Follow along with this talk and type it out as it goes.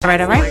All right.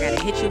 I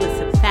gotta hit you with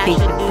some fashion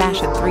Faith and news.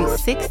 Fashion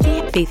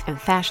 360. Faith and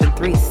Fashion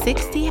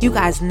 360. You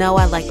guys know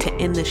I like to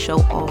end the show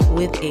off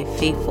with a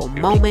faithful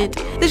moment.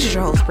 This is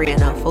your host,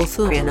 Brianna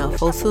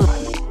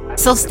Fosu.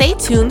 So stay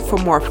tuned for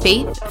more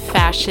faith,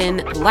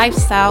 fashion,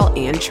 lifestyle,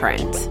 and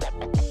trends.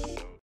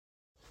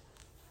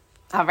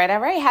 All right.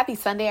 Happy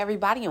Sunday,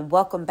 everybody, and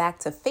welcome back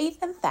to Faith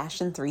and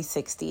Fashion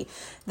 360.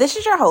 This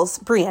is your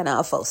host,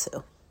 Brianna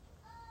Fosu.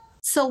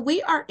 So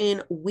we are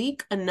in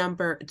week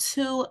number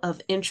 2 of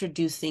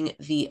introducing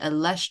the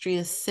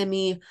illustrious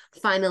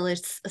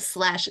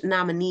semi-finalists /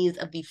 nominees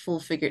of the Full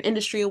Figured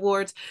Industry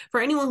Awards.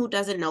 For anyone who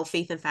doesn't know,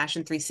 Faith and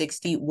Fashion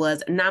 360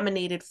 was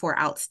nominated for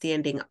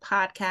Outstanding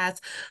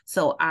Podcast.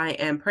 So I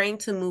am praying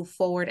to move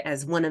forward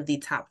as one of the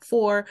top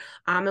 4.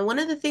 And one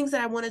of the things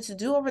that I wanted to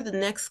do over the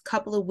next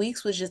couple of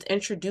weeks was just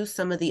introduce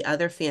some of the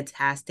other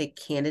fantastic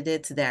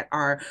candidates that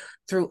are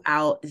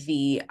throughout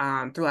the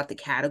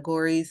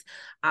categories.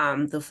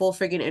 The Full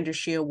Figured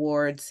Industry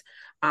Awards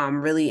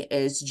really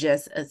is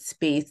just a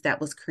space that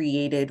was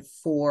created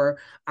for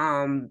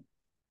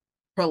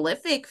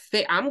prolific,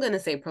 I'm going to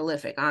say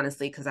prolific,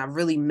 honestly, because I've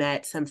really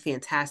met some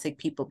fantastic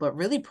people, but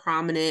really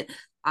prominent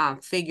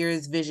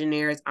figures,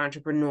 visionaries,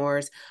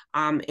 entrepreneurs,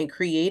 and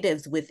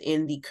creatives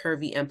within the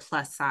curvy and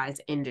plus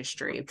size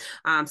industry.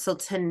 So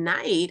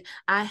tonight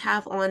I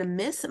have on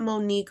Miss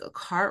Monique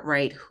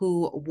Cartwright,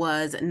 who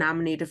was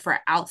nominated for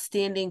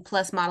Outstanding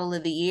Plus Model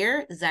of the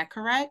Year. Is that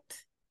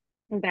correct?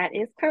 That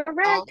is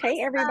correct. Awesome.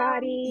 Hey,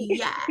 everybody.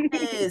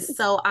 Yes.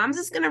 So I'm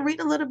just going to read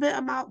a little bit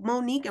about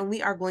Monique and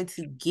we are going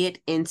to get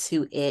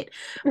into it.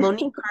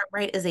 Monique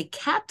Cartwright is a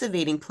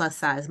captivating plus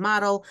size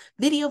model,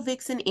 video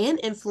vixen, and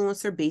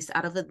influencer based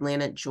out of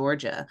Atlanta,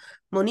 Georgia.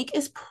 Monique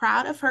is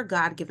proud of her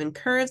God-given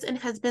curves and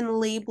has been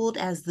labeled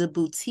as the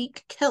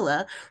boutique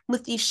killer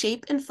with the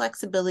shape and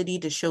flexibility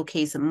to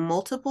showcase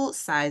multiple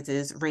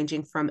sizes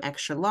ranging from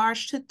extra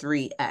large to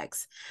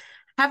 3X.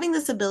 Having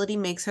this ability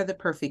makes her the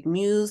perfect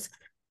muse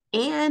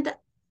and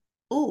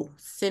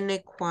sine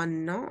qua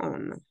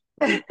non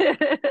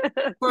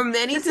for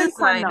many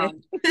designers.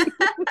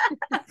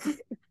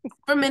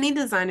 For many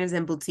designers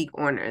and boutique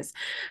owners.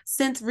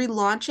 Since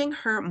relaunching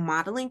her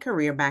modeling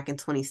career back in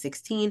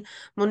 2016,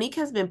 Monique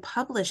has been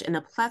published in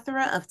a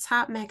plethora of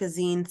top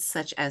magazines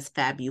such as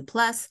Fabu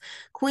Plus,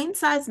 Queen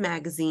Size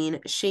Magazine,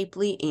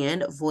 Shapely,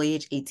 and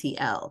Voyage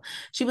ATL.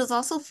 She was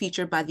also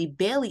featured by the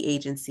Bailey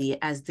Agency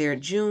as their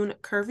June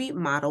Curvy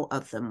Model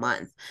of the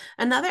Month.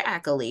 Another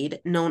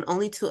accolade, known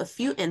only to a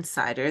few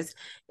insiders,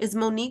 is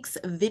Monique's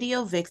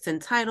Video Vixen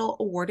title,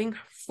 awarding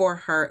for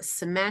her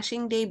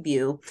smashing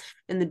debut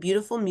in the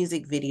beautiful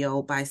music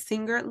video by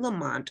singer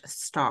Lamont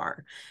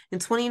Starr. In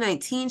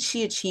 2019,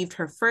 she achieved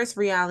her first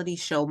reality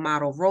show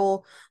model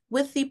role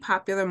with the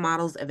Popular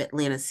Models of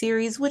Atlanta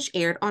series, which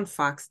aired on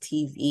Fox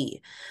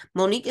TV.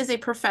 Monique is a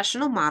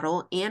professional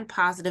model and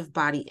positive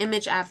body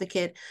image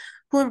advocate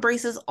who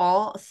embraces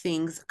all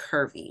things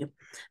curvy.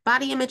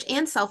 Body image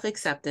and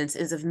self-acceptance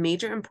is of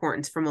major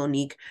importance for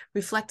Monique,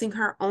 reflecting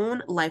her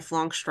own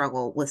lifelong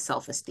struggle with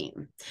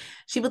self-esteem.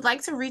 She would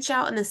like to reach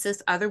out and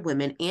assist other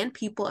women and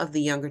people of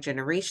the younger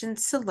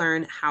generations to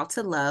learn how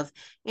to love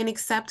and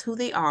accept who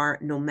they are,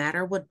 no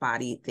matter what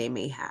body they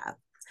may have.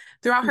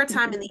 Throughout her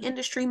time in the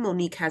industry,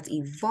 Monique has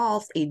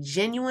evolved a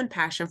genuine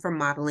passion for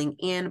modeling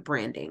and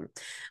branding.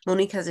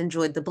 Monique has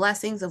enjoyed the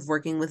blessings of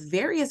working with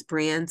various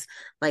brands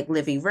like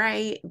Livy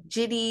Ray,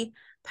 Jitty,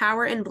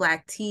 Power and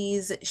Black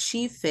Tees,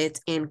 She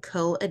Fit, and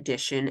Co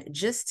Edition,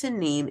 just to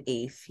name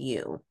a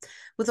few.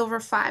 With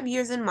over 5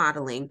 years in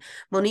modeling,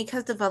 Monique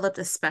has developed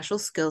a special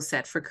skill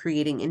set for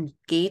creating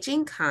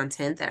engaging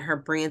content that her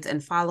brands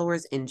and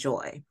followers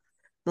enjoy.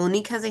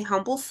 Monique has a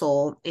humble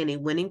soul and a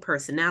winning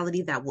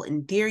personality that will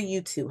endear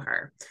you to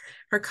her.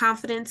 Her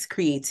confidence,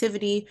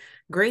 creativity,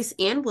 grace,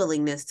 and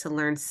willingness to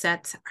learn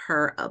set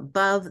her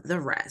above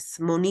the rest.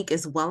 Monique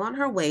is well on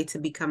her way to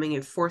becoming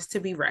a force to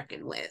be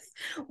reckoned with.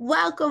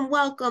 Welcome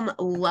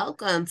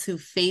to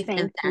Faith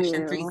and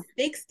Fashion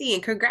 360,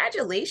 and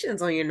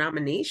congratulations on your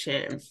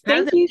nomination.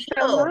 Thank you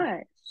so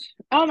much.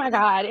 Oh my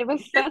God, it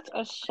was such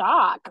a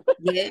shock.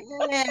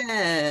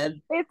 Yeah.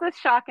 It's a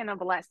shock and a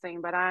blessing,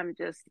 but I'm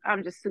just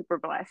super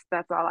blessed.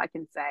 That's all I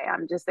can say.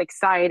 I'm just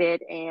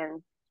excited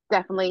and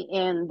definitely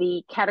in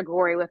the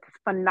category with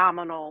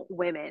phenomenal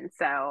women.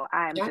 So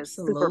I'm just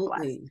super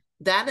blessed.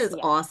 That is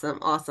awesome.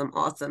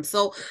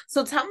 So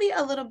tell me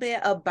a little bit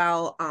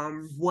about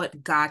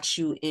what got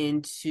you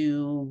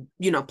into,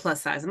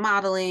 plus size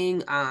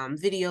modeling,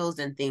 videos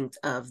and things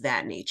of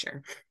that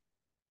nature.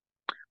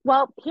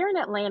 Well, here in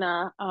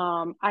Atlanta,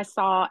 I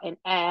saw an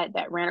ad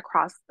that ran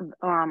across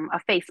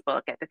a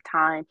Facebook at the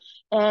time,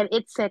 and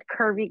it said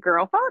 "Curvy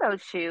Girl Photo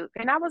Shoot,"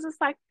 and I was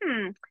just like,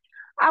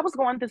 I was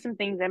going through some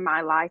things in my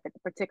life at the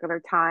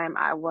particular time.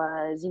 I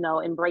was,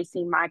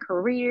 embracing my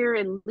career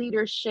and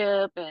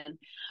leadership, and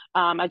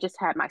I just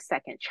had my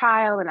second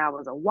child, and I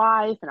was a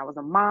wife, and I was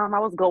a mom. I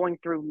was going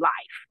through life,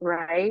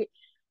 right?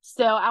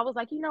 So I was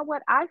like, you know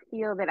what? I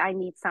feel that I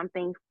need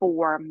something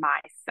for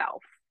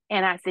myself.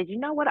 And I said, you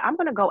know what? I'm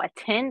going to go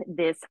attend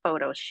this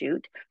photo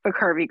shoot for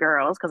Curvy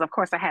Girls because, of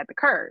course, I had the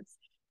curves.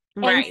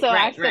 And Right, so I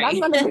right, said, I'm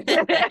right. going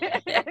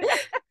to,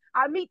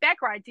 I meet that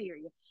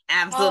criteria.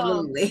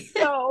 Absolutely.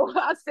 So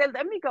I said,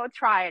 let me go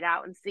try it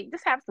out and see,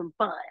 just have some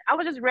fun. I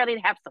was just ready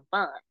to have some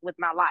fun with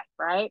my life,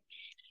 right?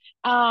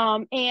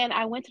 And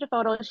I went to the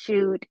photo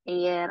shoot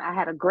and I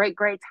had a great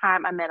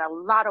time. I met a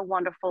lot of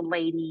wonderful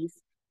ladies.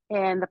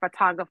 And the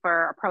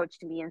photographer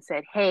approached me and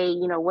said, hey,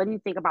 what do you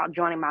think about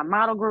joining my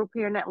model group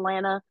here in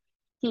Atlanta?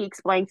 He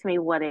explained to me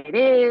what it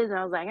is. And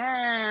I was like,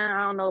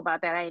 I don't know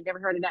about that. I ain't never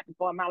heard of that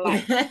before in my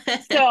life.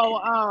 So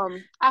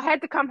I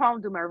had to come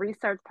home, do my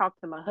research, talk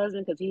to my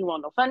husband because he didn't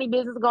want no funny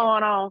business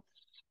going on.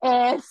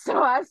 And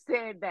so I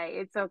said, babe,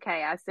 it's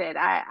okay. I said,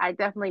 I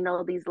definitely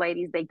know these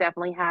ladies. They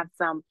definitely have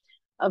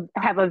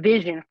a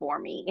vision for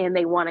me and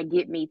they want to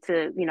get me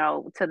to,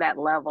 to that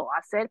level.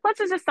 I said, plus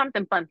it's just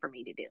something fun for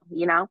me to do.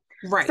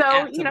 Right,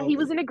 So, he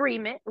was absolutely. in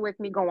agreement with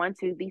me going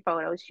to the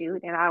photo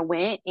shoot and I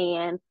went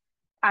and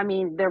I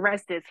mean, the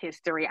rest is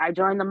history. I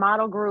joined the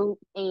model group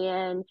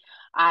and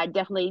I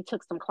definitely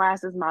took some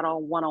classes, model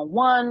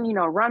 101,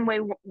 runway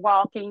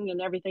walking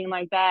and everything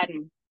like that.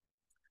 And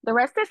the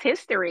rest is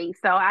history.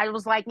 So I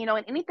was like, in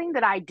anything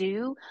that I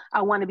do,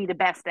 I want to be the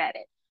best at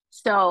it.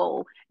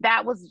 So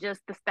that was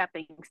just the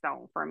stepping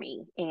stone for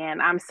me.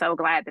 And I'm so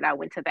glad that I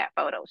went to that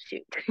photo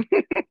shoot.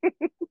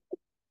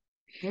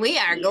 We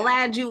are Yeah.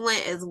 glad you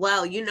went as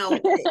well.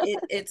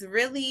 It's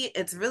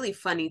really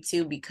funny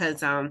too because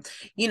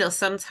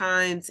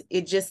sometimes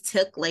it just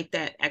took like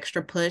that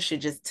extra push. It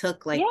just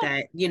took like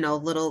Yes.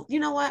 that, little, you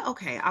know what?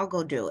 Okay, I'll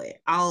go do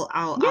it. I'll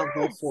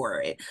go Yes.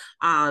 for it.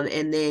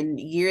 And then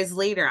years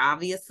later,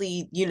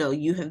 obviously,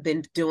 you have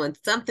been doing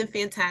something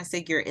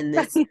fantastic. You're in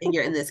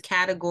this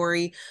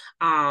category,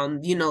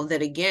 that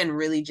again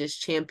really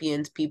just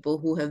champions people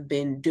who have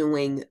been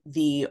doing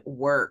the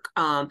work.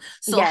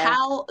 So Yes.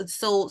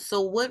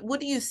 what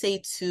do you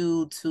say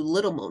to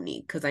little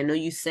Monique? Because I know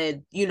you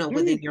said,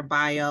 within Mm, your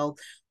bio,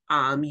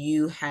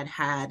 you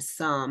had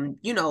some,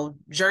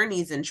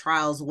 journeys and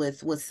trials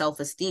with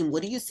self-esteem.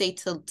 What do you say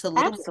to little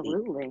Monique?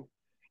 absolutely.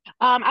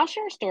 I'll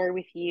share a story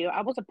with you.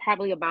 I was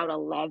probably about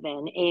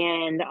 11,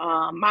 and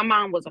my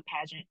mom was a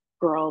pageant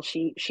girl.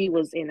 She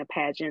was in the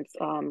pageants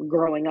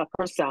growing up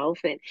herself,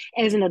 and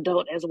as an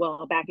adult as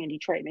well, back in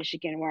Detroit,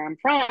 Michigan, where I'm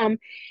from.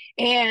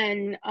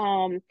 And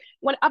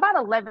when about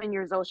 11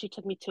 years old, she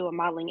took me to a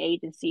modeling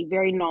agency,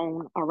 very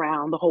known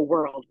around the whole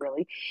world,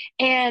 really.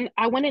 And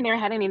I went in there,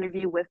 had an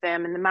interview with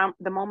them, and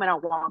the moment I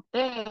walked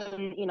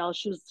in,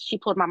 she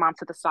pulled my mom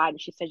to the side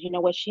and she said, you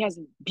know what, she has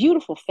a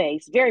beautiful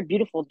face, very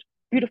beautiful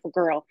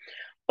girl,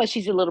 but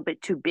she's a little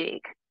bit too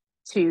big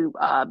to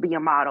be a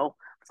model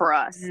for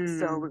us.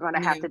 So we're going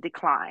to have Yeah. to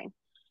decline.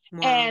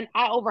 Wow. And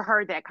I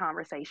overheard that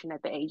conversation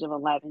at the age of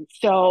 11.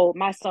 So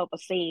my self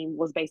esteem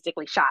was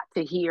basically shot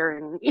to here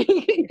and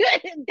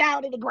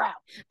down to the ground,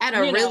 At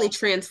a you really know.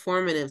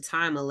 transformative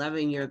time,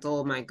 11 years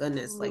old, my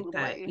goodness, like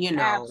that,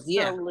 Absolutely.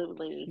 yeah.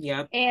 Absolutely.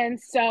 Yep. And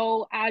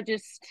so I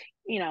just,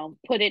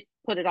 put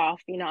it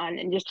off,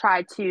 and just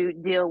try to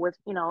deal with,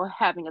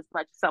 having as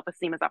much self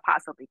esteem as I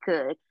possibly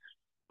could.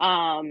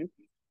 Um,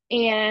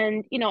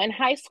 and, in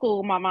high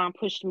school, my mom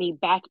pushed me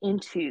back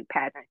into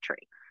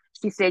pageantry.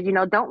 She said,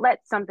 don't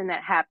let something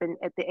that happened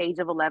at the age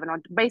of 11,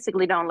 or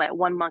basically don't let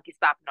one monkey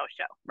stop no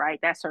show, right?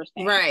 That's her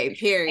stance. Right,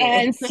 period.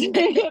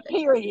 And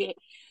period.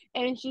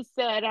 And she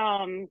said,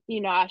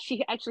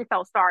 she actually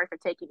felt sorry for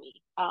taking me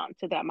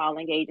to that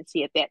modeling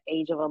agency at that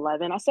age of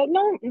 11. I said,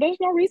 no, there's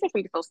no reason for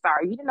you to feel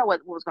sorry. You didn't know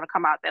what was going to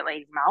come out that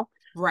lady's mouth.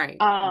 Right,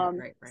 right,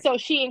 right, right. So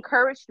she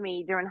encouraged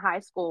me during high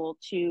school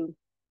to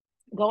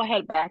go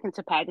ahead back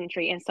into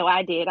pageantry. And so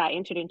I did. I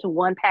entered into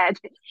one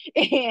pageant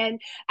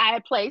and I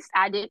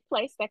did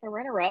place second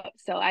runner up.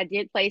 So I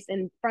did place.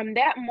 And from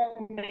that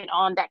moment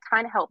on, that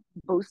kind of helped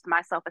boost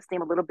my self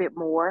esteem a little bit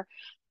more.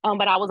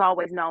 But I was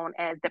always known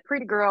as the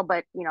pretty girl,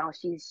 but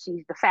she's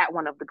the fat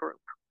one of the group,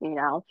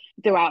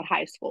 throughout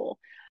high school.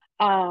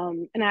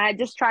 And I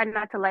just tried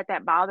not to let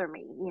that bother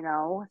me.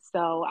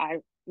 So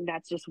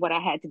that's just what I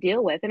had to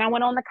deal with. And I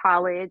went on to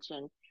college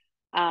and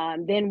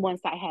then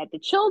once I had the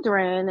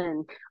children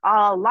and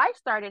life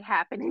started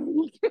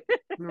happening,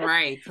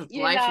 Right, because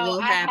life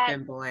will I had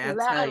happen, boy, I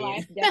tell you.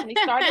 life definitely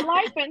started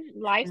life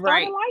and life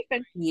started Right.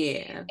 life.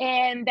 Yeah.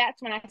 And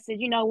that's when I said,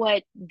 you know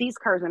what? These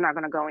curves are not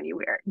going to go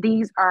anywhere.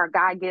 These are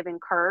God given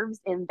curves.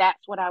 And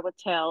that's what I would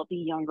tell the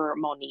younger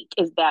Monique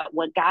is that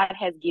what God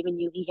has given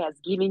you, He has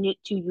given it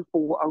to you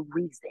for a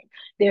reason.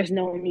 There's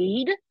no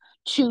need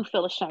to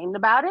feel ashamed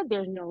about it.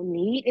 There's no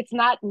need. It's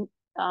not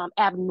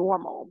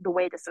abnormal the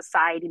way the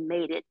society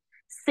made it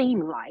seem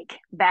like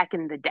back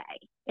in the day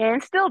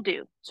and still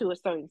do to a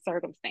certain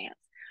circumstance.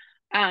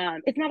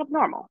 It's not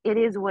abnormal. It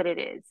is what it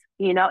is.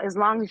 As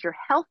long as you're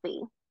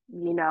healthy,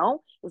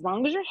 as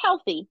long as you're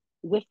healthy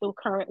with the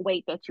current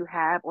weight that you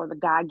have or the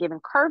God given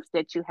curves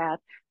that you have,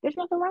 there's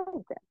nothing wrong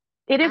with it.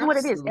 It is what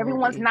it is.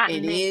 Everyone's Absolutely. not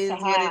It meant to is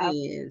what it have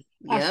is.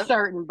 a Yep.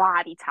 certain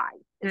body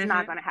type. It's not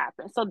Mm-hmm. going to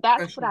happen. So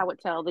that's For what sure. I would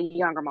tell the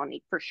younger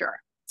Monique for sure.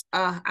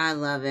 Oh, I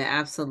love it.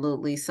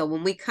 Absolutely. So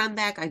when we come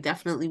back, I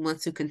definitely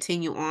want to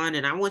continue on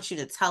and I want you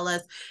to tell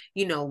us,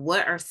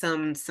 what are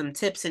some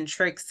tips and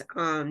tricks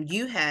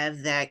you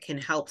have that can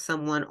help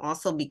someone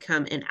also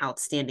become an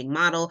outstanding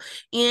model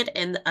and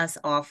end us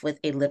off with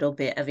a little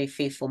bit of a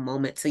faithful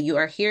moment. So you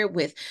are here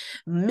with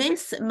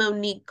Miss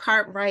Monique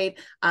Cartwright,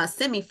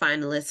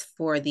 semifinalist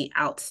for the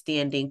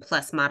Outstanding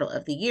Plus Model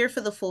of the Year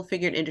for the Full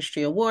Figured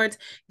Industry Awards.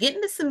 Get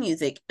into some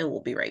music and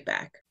we'll be right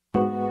back.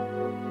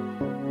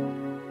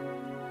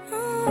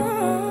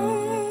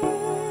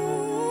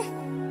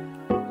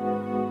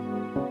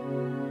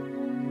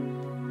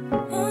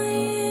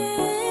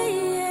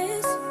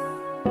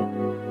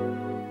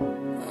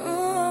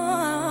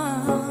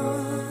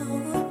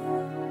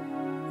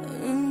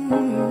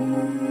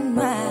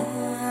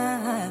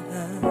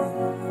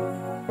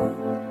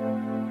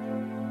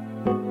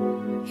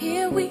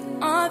 Here we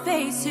are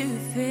face to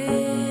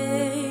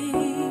face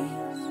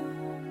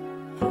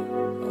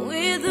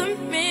with the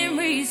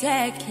memories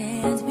that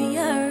can't be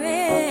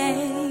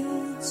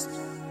erased.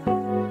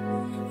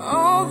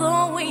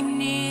 Although we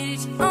need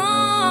each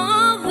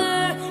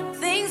other,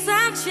 things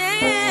have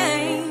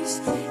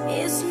changed.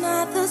 It's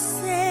not the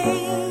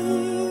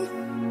same.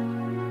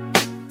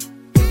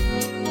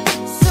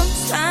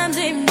 Sometimes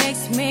it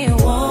makes me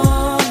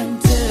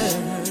wonder,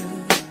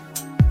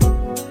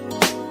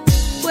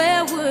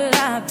 where would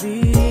I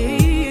be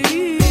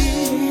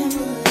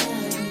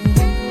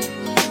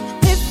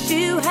if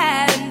you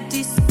hadn't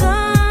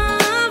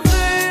discovered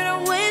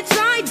which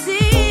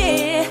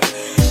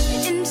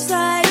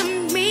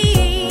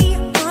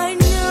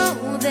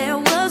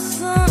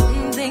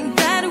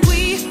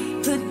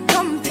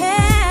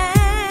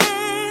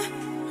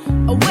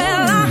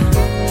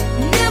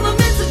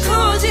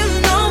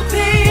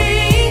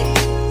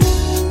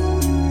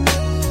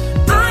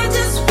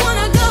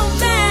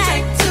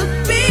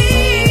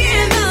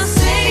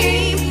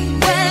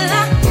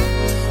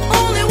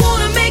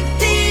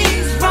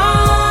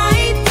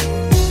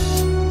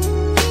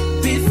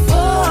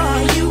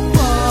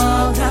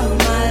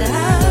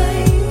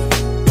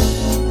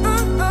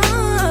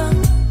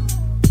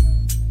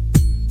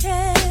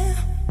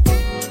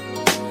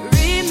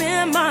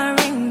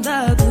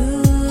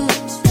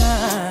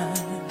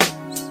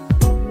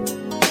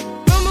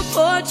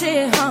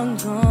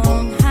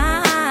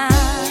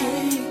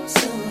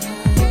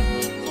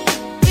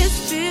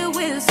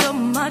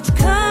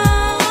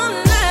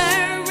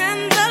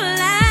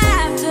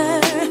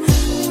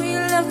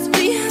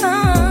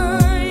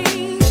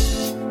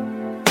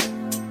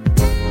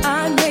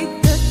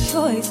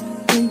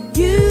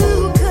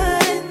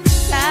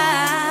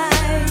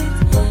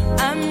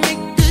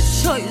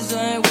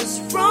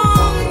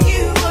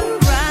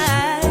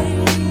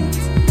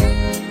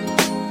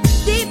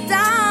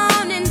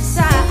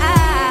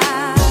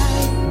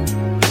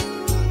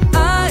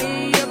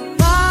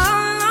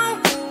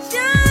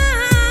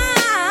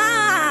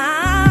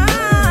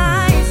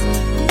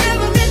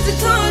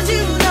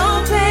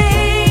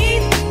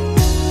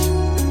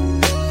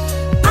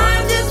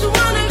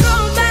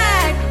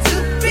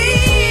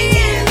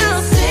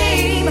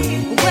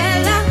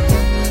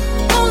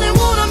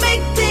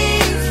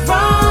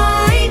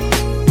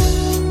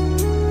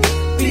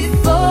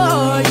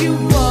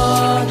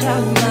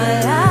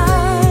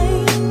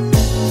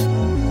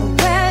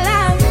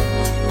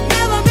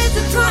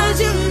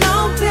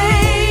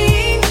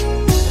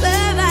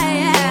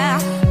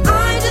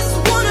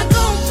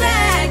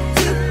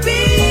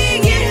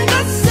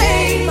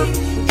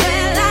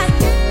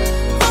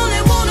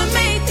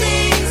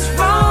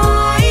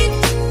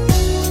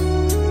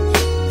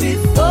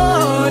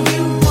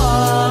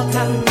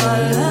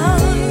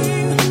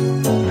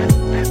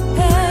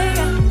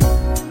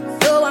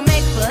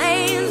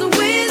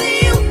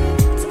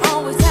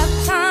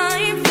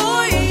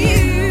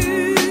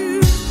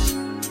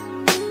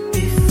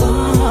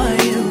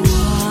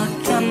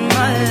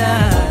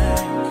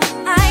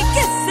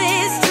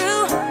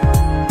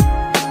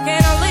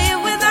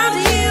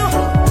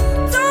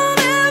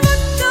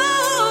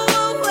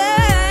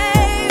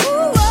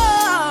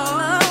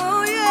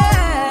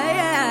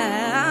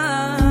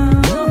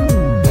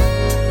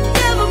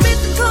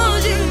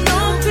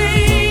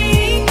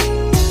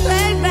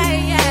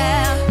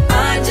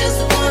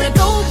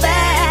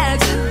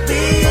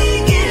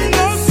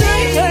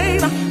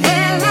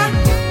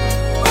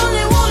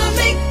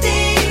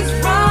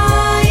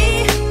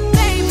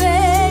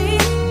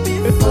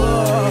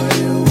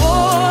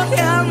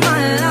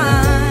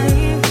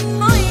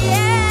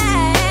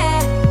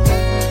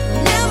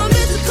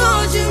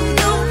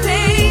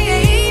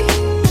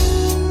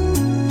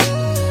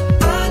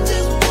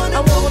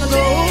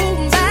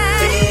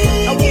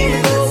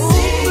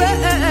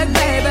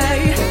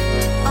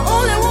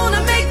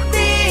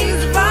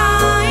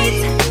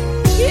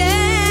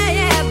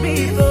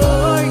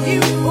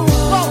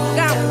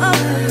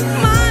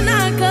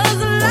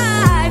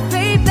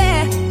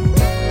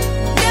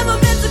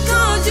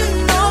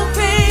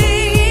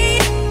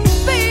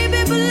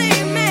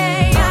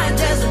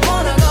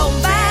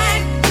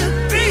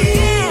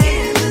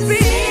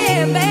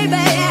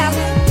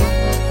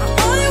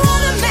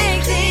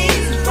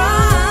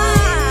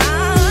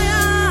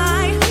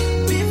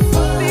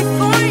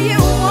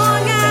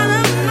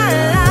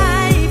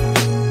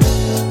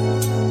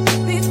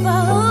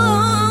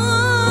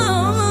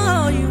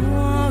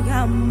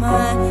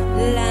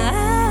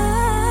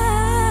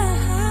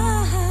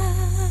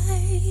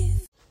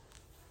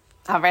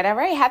All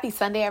right. Happy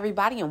Sunday,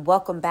 everybody, and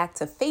welcome back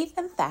to Faith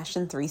and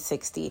Fashion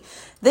 360.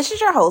 This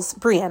is your host,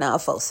 Brianna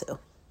Afosu.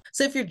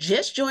 So if you're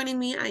just joining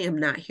me, I am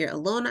not here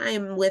alone. I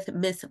am with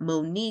Miss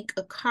Monique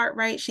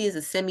Cartwright. She is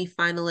a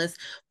semi-finalist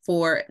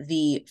for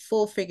the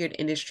Full Figured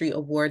Industry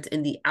Awards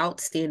in the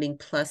Outstanding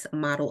Plus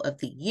Model of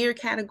the Year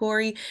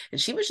category. And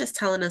she was just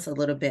telling us a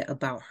little bit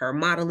about her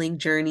modeling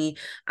journey.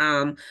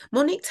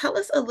 Monique, tell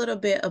us a little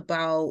bit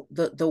about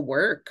the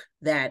work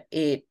that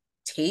it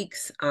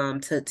takes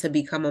to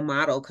become a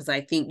model, because I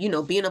think,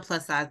 being a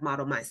plus size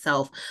model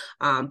myself,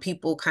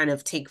 people kind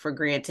of take for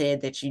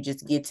granted that you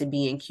just get to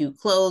be in cute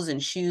clothes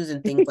and shoes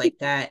and things like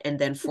that, and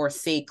then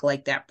forsake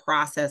like that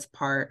process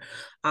part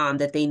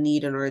that they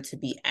need in order to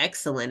be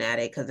excellent at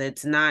it, because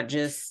it's not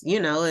just,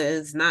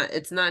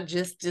 it's not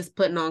just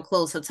putting on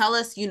clothes. So tell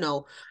us,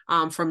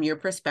 from your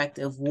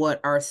perspective, what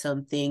are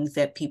some things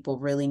that people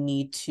really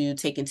need to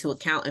take into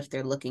account if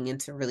they're looking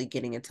into really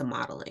getting into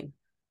modeling?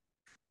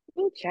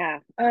 Ooh,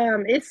 child.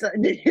 This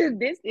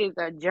is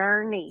a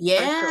journey for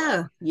sure.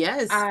 Yeah,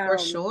 yes, for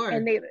sure.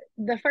 And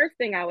the first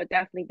thing I would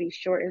definitely be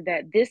sure is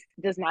that this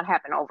does not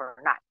happen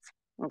overnight.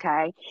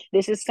 Okay,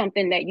 this is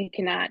something that you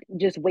cannot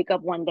just wake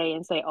up one day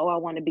and say, "Oh, I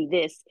want to be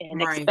this,"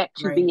 and Right, expect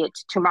to right, be it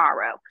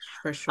tomorrow.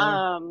 for sure.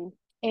 Um,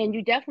 and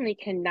you definitely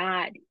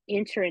cannot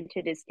enter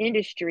into this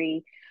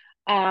industry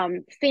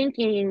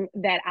thinking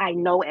that I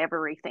know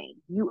everything.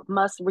 You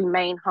must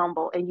remain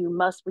humble and you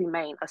must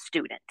remain a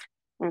student.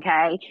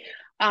 Okay.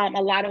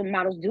 A lot of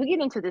models do get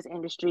into this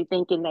industry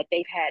thinking that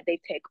they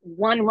take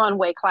one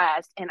runway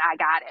class and I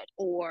got it,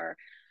 or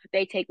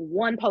they take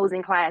one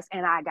posing class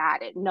and I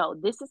got it. No,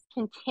 this is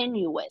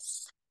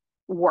continuous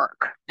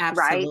work, right?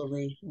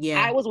 Absolutely.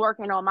 Yeah, I was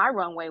working on my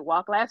runway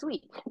walk last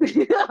week.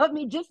 I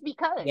mean, just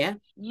because yeah,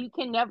 you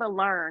can never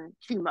learn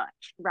too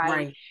much, right?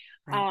 right,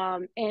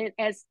 right. And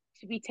as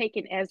to be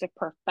taken as a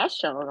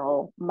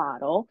professional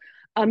model,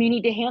 you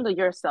need to handle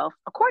yourself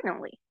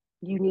accordingly.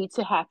 You need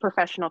to have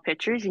professional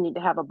pictures. You need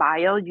to have a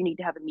bio. You need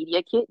to have a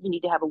media kit. You need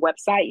to have a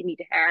website. You need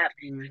to have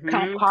comp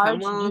Come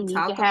cards. You on, need to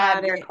talk have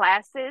about your it.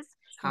 classes.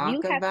 You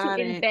Talk have to about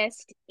it.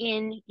 invest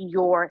in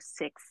your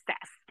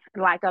success.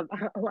 Like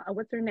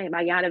what's her name?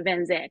 Ayana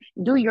Van Zandt.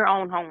 Do your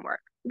own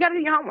homework. You got to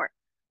do your homework.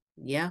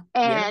 Yeah,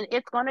 yeah. And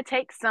it's going to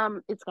take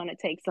some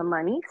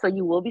money. So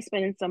you will be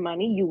spending some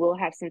money. You will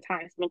have some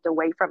time spent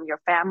away from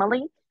your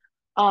family.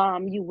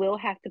 You will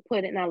have to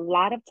put in a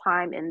lot of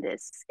time in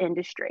this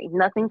industry.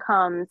 Nothing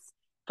comes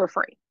for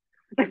free.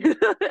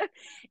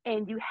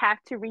 And you have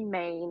to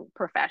remain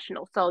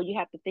professional. So you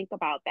have to think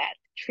about that.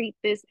 Treat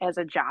this as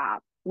a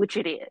job, which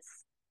it is.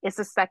 It's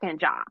a second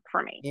job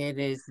for me. It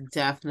is It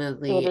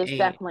definitely is a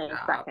definitely a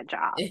job. second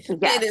job. It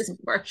Yes. is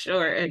for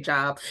sure a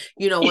job.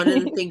 One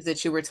of the things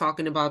that you were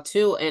talking about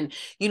too, and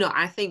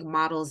I think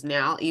models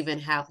now even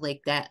have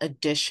like that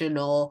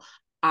additional,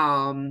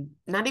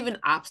 not even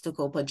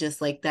obstacle, but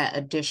just like that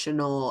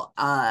additional,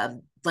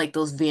 like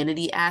those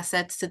vanity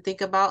assets to think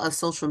about of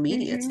social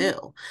media Mm-hmm.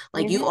 too.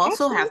 Like you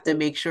also have to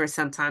Absolutely. make sure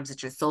sometimes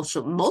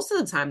that most of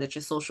the time that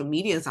your social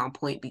media is on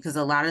point, because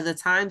a lot of the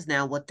times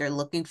now what they're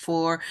looking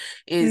for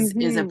is a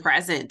Mm-hmm.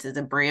 present, is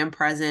a brand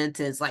present,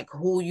 is like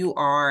who you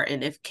are,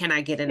 and if can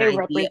I get an It idea of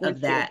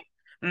represents you. that?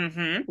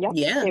 Mm-hmm. Yep.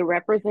 Yeah. It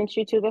represents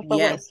you to the Yeah.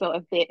 fullest.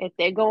 So if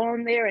they go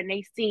on there and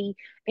they see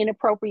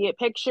inappropriate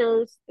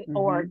pictures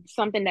or Mm-hmm.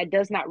 something that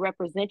does not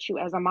represent you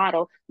as a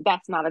model,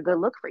 that's not a good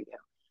look for you.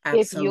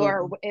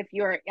 Absolutely. If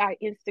your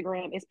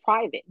Instagram is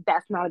private,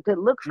 that's not a good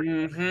look for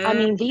you. I Mm-hmm.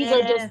 mean, these are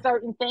Yeah. just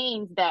certain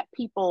things that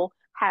people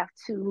have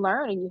to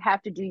learn, and you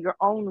have to do your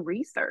own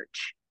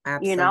research,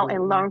 and Absolutely.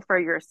 learn for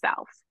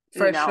yourself,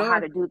 For how sure.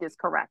 to do this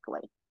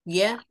correctly.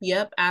 Yeah, Yeah.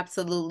 yep,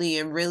 absolutely.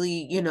 And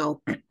really,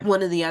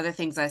 one of the other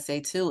things I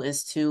say too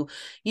is to,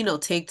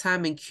 take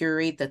time and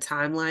curate the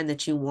timeline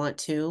that you want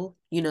to,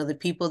 the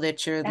people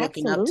that you're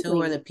looking up to,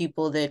 or Absolutely. the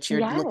people that you're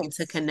looking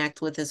to Yes.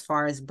 connect with, as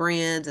far as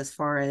brands, as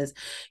far as,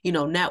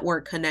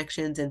 network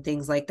connections and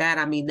things like that.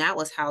 I mean, that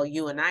was how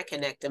you and I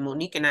connected.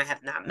 Monique and I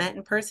have not met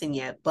in person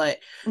yet, but,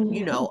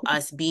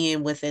 us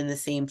being within the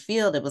same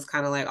field, it was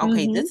kind of like,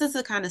 okay, Mm-hmm. this is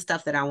the kind of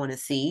stuff that I want to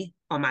see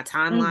on my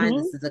timeline. Mm-hmm.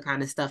 This is the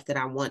kind of stuff that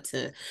I want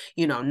to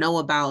know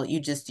about.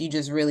 You just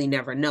really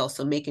never know,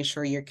 so making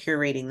sure you're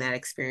curating that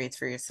experience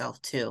for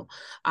yourself too.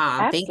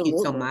 Thank you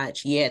so Absolutely.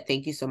 much. Yeah,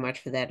 thank you so much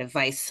for that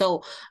advice.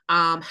 So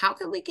how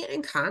can we get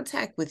in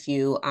contact with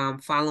you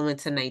following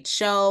tonight's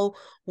show?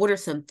 What are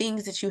some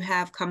things that you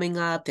have coming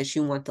up that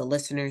you want the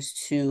listeners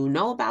to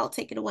know about?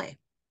 Take it away.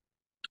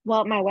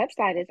 Well, my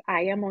website is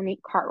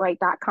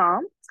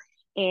IamMoniqueCartwright.com.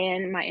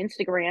 And my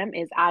Instagram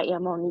is I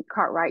am Monique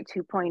Cartwright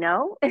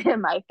 2.0.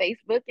 And my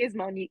Facebook is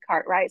Monique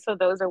Cartwright. So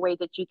those are ways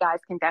that you guys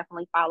can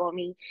definitely follow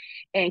me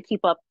and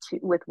keep up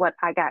with what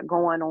I got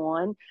going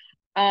on.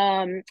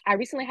 I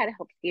recently had a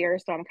health scare,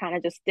 so I'm kind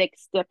of just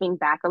stepping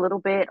back a little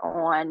bit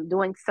on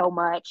doing so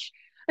much.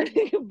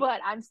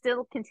 But I'm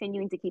still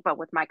continuing to keep up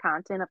with my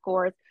content, of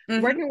course,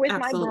 working with my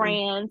Absolutely.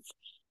 brands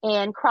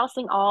and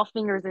crossing all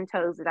fingers and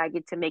toes that I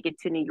get to make it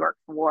to New York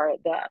for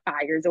the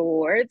Buyers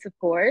Awards, of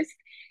course.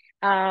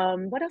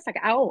 What else?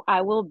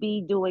 I will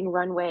be doing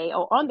runway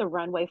or on the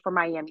runway for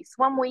Miami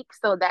Swim Week.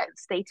 So that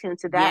stay tuned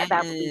to that.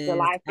 That will be Yes,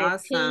 July 15th.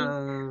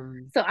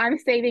 awesome. So I'm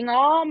saving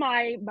all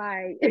my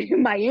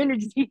my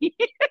energy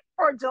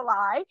for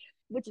July,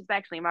 which is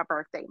actually my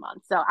birthday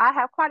month. So I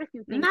have quite a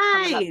few things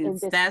coming up in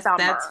Nice. this That's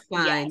summer.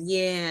 fun. Yes.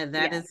 Yeah,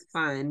 that Yes. is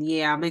fun.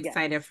 Yeah, I'm Yes.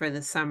 excited for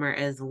the summer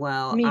as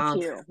well. Me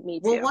too. Me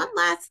Well, too. one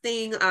last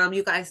thing,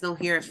 you guys know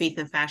here at Faith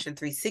and Fashion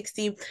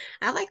 360,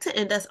 I like to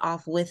end us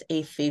off with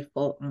a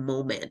faithful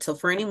moment. So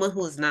for anyone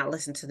who has not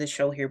listened to the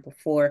show here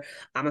before,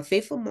 a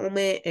faithful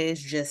moment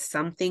is just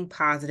something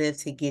positive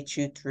to get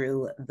you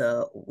through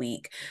the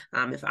week.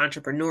 If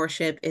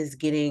entrepreneurship is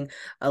getting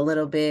a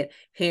little bit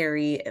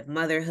hairy, if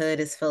motherhood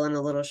is feeling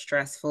a little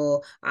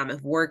stressful,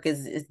 if work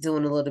is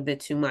doing a little bit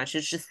too much,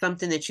 it's just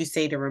something that you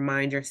say to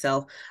remind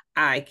yourself,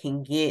 I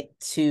can get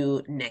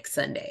to next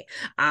Sunday.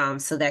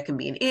 So that can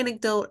be an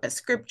anecdote, a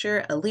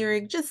scripture, a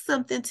lyric, just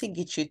something to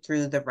get you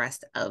through the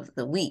rest of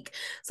the week.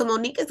 So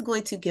Monique is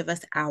going to give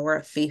us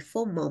our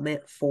faithful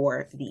moment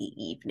for the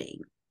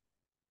evening.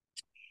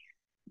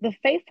 The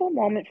faithful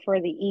moment for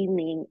the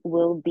evening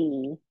will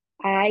be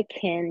I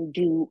can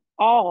do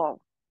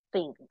all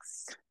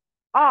things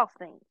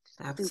through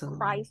Absolutely.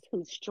 Christ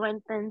who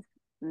strengthens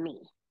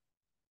me.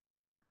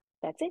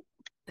 That's it.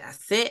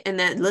 That's it. And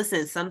that,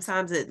 listen,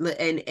 sometimes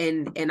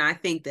and I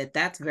think that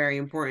that's very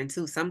important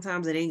too.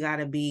 Sometimes it ain't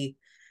gotta be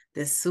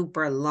this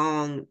super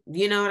long,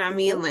 you know what I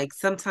mean? Mhm. Like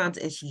sometimes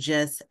it's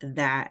just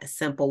that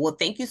simple. Well,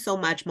 thank you so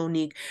much,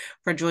 Monique,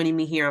 for joining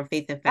me here on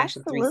Faith and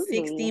Fashion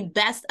 360. Absolutely.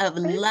 Best of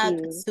Thank luck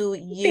you. to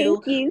Thank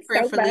you. you so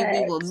Prayerfully,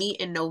 we will much. meet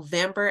in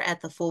November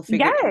at the Full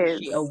Figure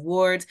Industry Yes,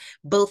 Awards,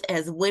 both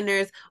as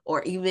winners,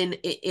 or even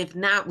if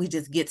not, we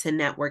just get to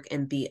network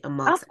and be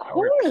amongst of our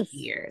course.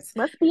 peers.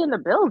 Let's be in the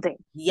building.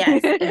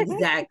 Yes,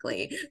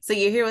 exactly. So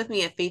you're here with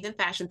me at Faith and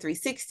Fashion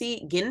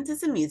 360. Get into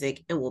some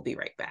music, and we'll be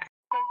right back.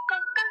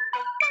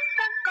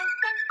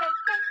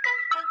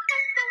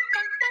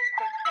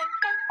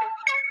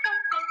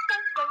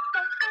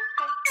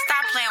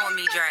 Stop playing with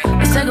me, Dre.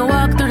 Let's take a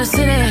walk through the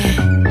city.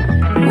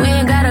 We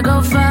ain't gotta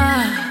go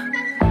far.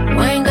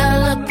 We ain't gotta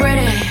look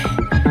pretty.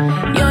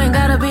 You ain't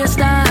gotta be a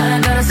star.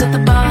 I gotta set the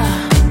bar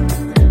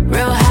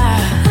real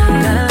high.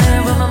 Gotta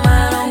live with my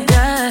mind on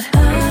God.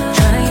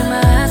 Tryna get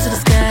my eyes to the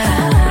sky.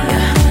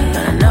 Yeah,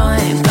 but I know I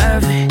ain't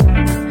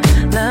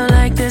perfect. Love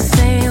like this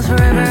seems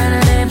forever and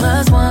a day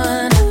plus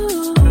one.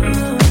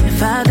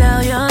 If I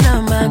dial your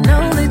number, I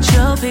know that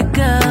you'll pick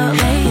up.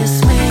 Hey,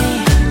 it's me.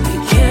 You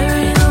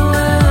carry the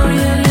world,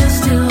 yet you're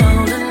still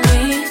holding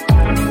me.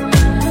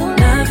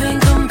 Nothing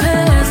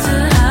compares to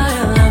how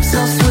your love's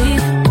so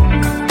sweet.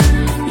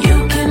 You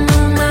can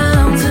move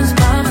mountains,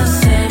 part the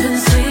seven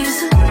seas,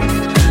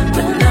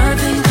 but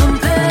nothing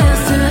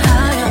compares to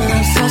how your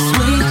love's so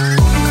sweet.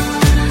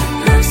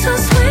 Love so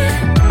sweet,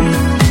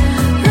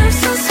 love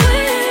so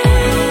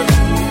sweet.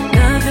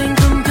 Nothing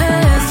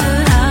compares to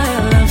how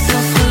your love's so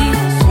sweet.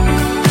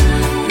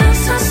 Love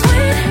so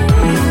sweet,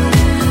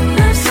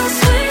 love so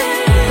sweet.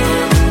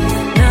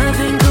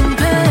 Nothing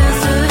compares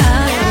to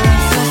how your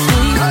love's so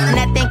sweet.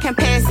 Nothing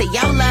compares to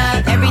your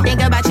love.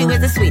 Everything about you is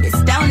the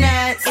sweetest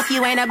donuts. If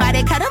you ain't about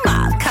it, cut them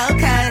off. Cold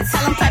cuts.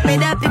 Tell them clap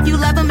it up if you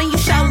love them and you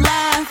show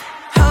love.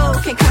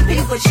 Who can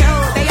compete with you?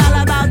 They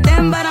all about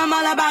them, but I'm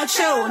all about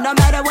you. No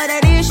matter what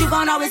it is, you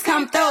gon' always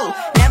come through.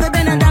 Never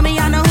been a dummy,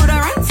 I know who to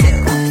run to.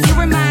 You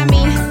remind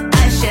me,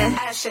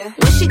 Usher.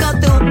 What she go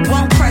through,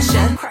 won't crush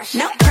her.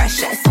 No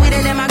pressure.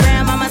 Sweeter than my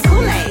grandmama's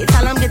Kool-Aid.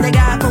 Tell them get the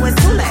guy for it's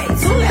too late.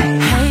 Too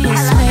late. Hey,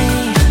 it's me.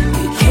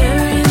 You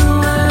carry the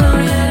world,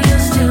 yet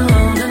you're still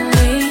holding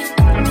me.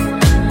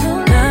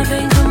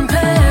 Nothing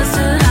compares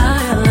to how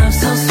your love's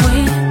so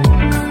sweet.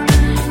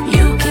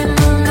 You can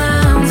move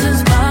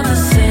mountains, part the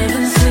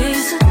seven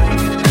seas,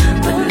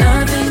 but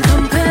nothing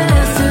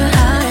compares to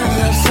how your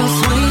love's so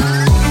sweet.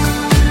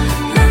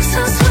 Love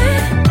so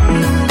sweet,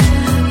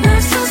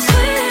 love so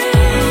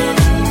sweet.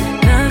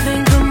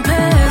 Nothing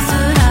compares to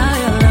how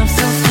your love's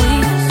so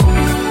sweet.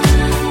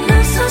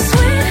 Love so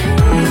sweet,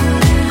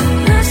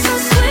 love so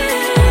sweet.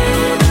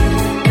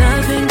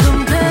 Nothing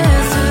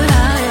compares to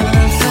how your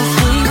love's so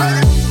sweet.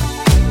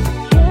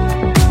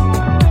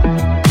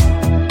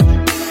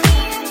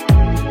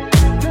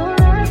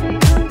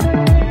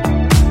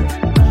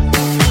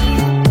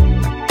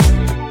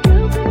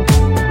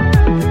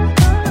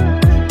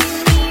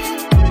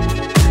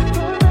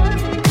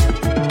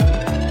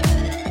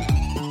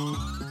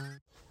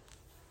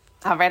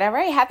 All right, all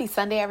right. Happy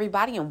Sunday,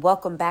 everybody, and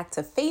welcome back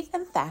to Faith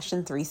and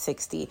Fashion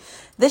 360.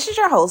 This is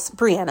your host,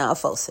 Brianna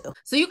Afosu.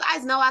 So you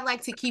guys know I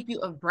like to keep you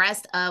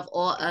abreast of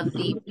all of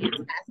the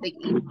fantastic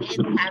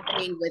events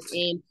happening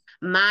within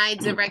my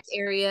direct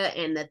area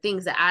and the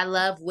things that I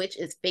love, which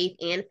is faith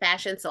and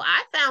fashion. So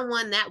I found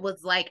one that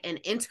was like an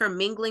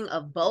intermingling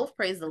of both.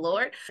 Praise the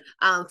Lord.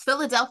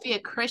 Philadelphia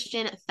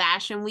Christian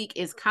Fashion Week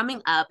is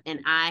coming up, and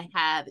I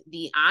have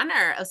the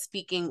honor of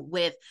speaking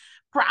with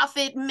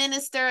Prophet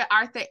Minister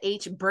Arthur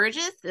H.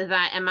 Burgess.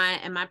 Am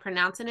I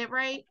pronouncing it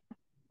right?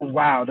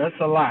 Wow, that's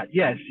a lot.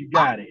 Yes, you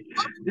got it.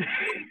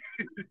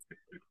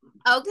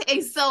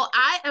 Okay, so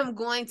I am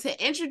going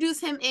to introduce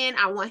him in.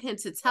 I want him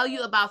to tell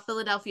you about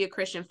Philadelphia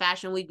Christian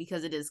Fashion Week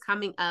because it is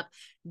coming up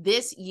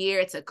this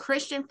year. It's a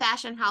Christian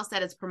fashion house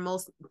that is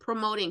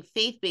promoting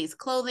faith-based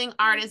clothing,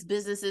 artists,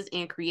 businesses,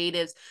 and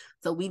creatives.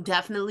 So we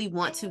definitely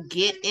want to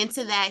get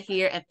into that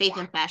here at Faith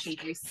and Fashion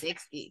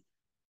 360.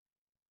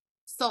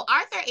 So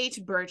Arthur H.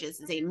 Burgess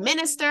is a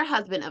minister,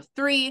 husband of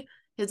 3.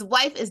 His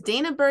wife is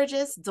Dana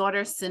Burgess,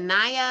 daughter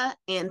Sanaya,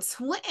 and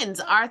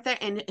twins Arthur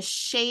and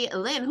Shay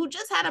Lynn, who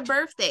just had a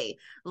birthday.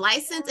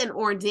 Licensed and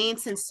ordained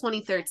since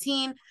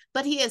 2013,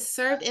 but he has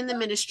served in the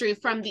ministry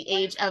from the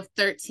age of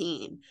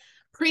 13.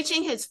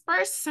 Preaching his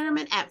first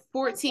sermon at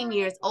 14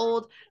 years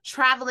old,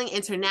 traveling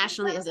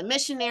internationally as a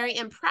missionary,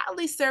 and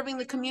proudly serving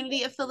the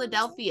community of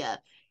Philadelphia.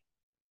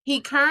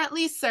 He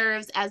currently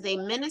serves as a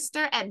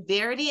minister at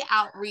Verity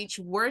Outreach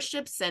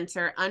Worship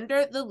Center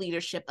under the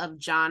leadership of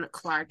John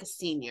Clark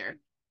Sr.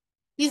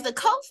 He's the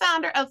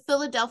co-founder of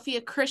Philadelphia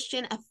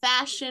Christian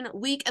Fashion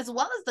Week, as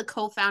well as the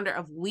co-founder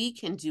of We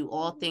Can Do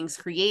All Things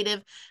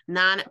Creative,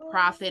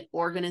 nonprofit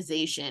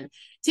organization,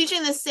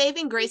 teaching the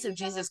saving grace of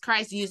Jesus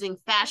Christ using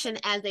fashion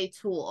as a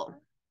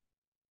tool.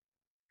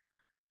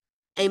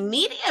 A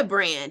media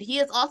brand. He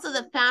is also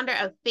the founder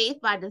of Faith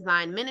by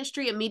Design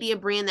Ministry, a media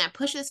brand that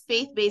pushes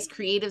faith-based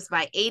creatives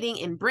by aiding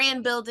in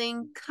brand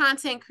building,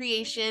 content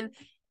creation,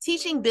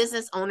 teaching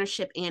business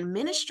ownership, and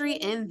ministry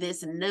in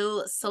this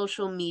new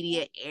social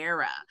media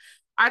era.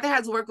 Arthur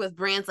has worked with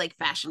brands like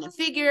Fashion and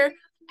Figure,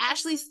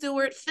 Ashley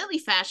Stewart, Philly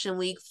Fashion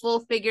Week,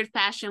 Full Figured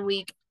Fashion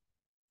Week,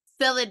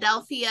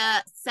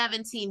 Philadelphia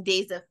 17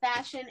 Days of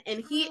Fashion,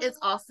 and he is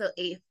also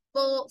a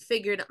full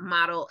figured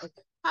model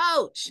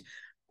coach.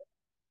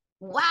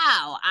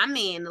 Wow. I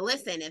mean,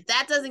 listen, if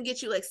that doesn't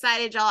get you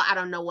excited, y'all, I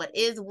don't know what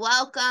is.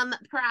 Welcome,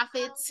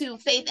 Prophet, to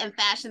Faith and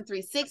Fashion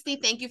 360.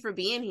 Thank you for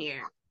being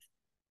here.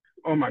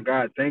 Oh, my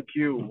God. Thank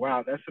you.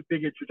 Wow, that's a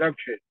big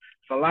introduction.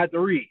 It's a lot to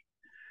read.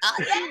 Oh,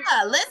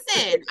 yeah.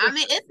 Listen, I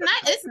mean,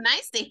 it's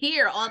nice to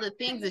hear all the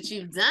things that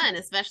you've done,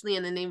 especially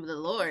in the name of the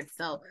Lord.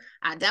 So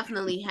I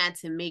definitely had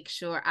to make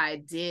sure I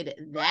did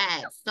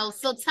that.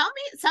 So tell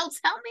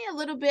me a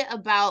little bit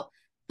about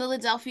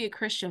Philadelphia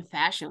Christian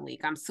Fashion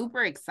Week. I'm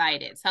super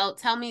excited.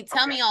 Tell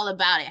me all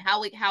about it.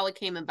 How it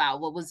came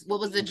about. What was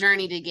the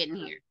journey to getting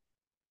here?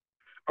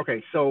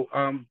 Okay, so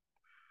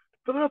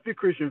Philadelphia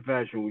Christian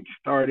Fashion Week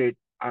started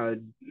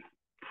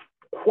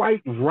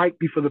quite right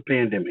before the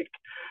pandemic.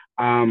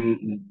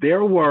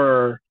 There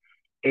were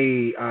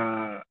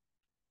a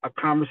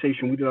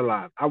conversation. We did a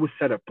live. I was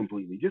set up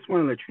completely. Just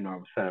want to let you know I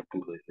was set up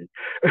completely.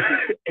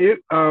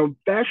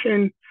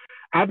 Fashion.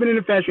 I've been in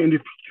the fashion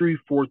industry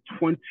for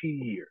 20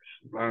 years,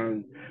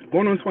 going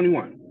on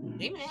 21.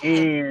 Amen.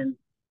 And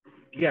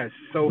yes,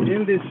 so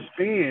in this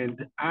span,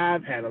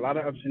 I've had a lot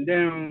of ups and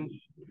downs,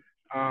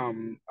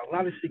 a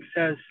lot of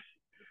success.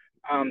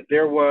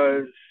 There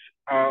was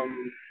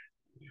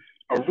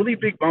a really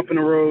big bump in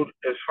the road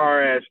as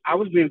far as I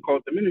was being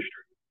called to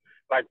ministry,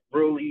 like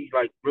really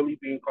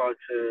being called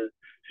to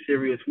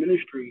serious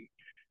ministry.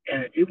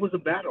 And it was a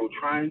battle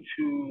trying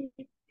to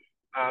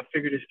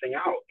figure this thing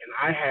out, and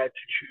I had to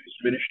choose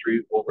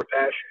ministry over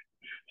fashion.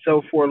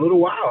 So for a little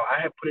while, I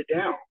had put it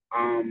down.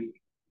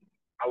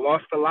 I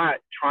lost a lot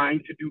trying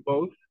to do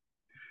both.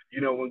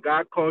 You know, when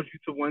God calls you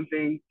to one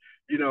thing,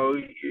 you know,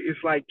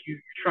 it's like you're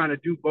trying to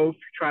do both.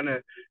 You're trying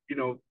to, you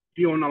know,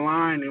 be on the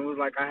line. It was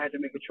like I had to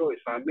make a choice.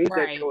 So I made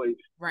that choice.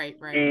 Right.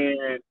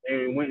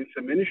 And went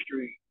into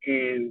ministry.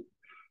 And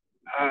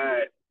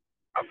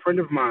a friend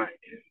of mine,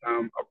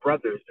 a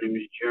brother, his name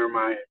is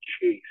Jeremiah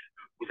Chase,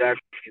 who's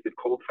actually the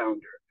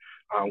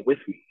co-founder with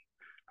me.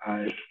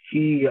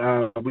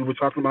 We were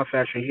talking about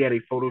fashion. He had a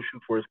photo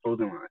shoot for his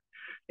clothing line.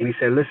 And he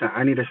said, listen,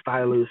 I need a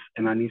stylist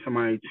and I need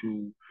somebody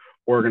to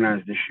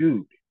organize the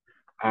shoot.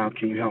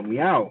 Can you help me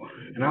out?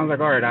 And I was like,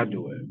 all right, I'll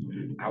do it.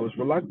 I was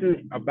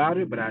reluctant about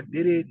it, but I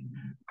did it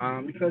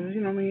because,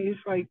 you know, I mean, it's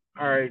like,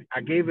 all right,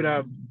 I gave it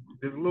up.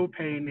 There's a little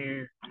pain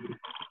there.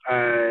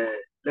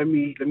 Let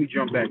me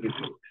jump back into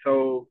it.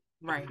 So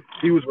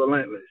he was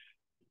relentless,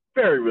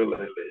 very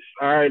relentless.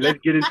 All right, let's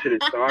get into this.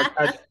 So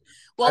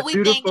well,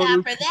 we thank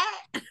God for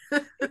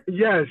that.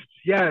 Yes.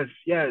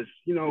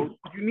 You know,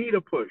 you need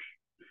a push.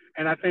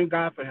 And I thank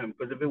God for him,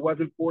 because if it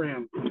wasn't for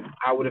him,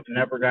 I would have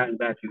never gotten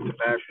back into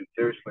fashion,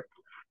 seriously.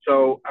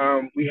 So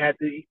we had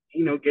to,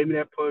 you know, give me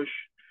that push.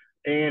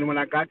 And when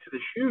I got to the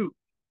shoot,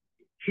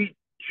 he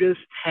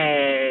just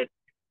had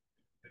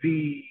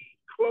the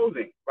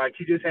clothing. Like,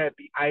 he just had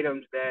the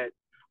items that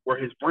were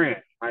his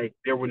brand. Like,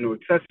 there were no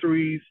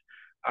accessories,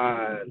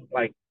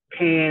 like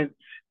pants,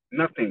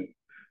 nothing.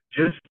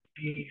 Just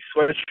the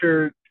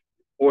sweatshirt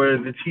or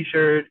the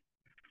t-shirt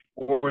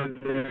or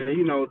the,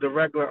 you know, the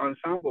regular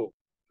ensemble.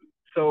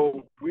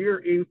 So we're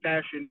in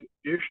Fashion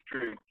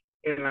District,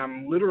 and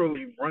I'm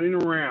literally running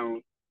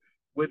around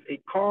with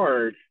a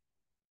card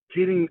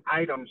getting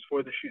items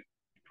for the shoot.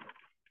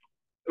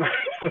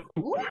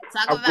 Ooh,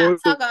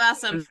 talk about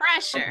some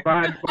pressure.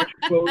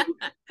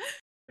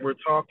 We're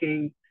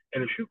talking,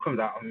 and the shoot comes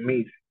out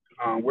amazing.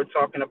 We're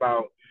talking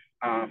about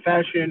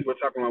fashion. We're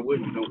talking about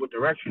what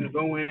direction to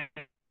go in.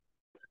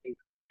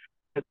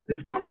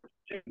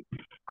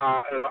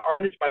 an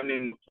artist by the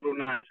name of Lil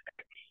Nas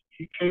X.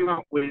 He came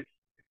out with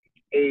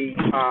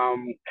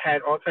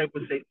had all types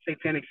of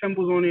satanic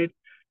symbols on it,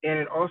 and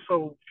it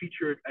also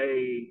featured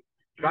a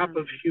drop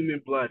of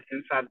human blood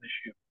inside of the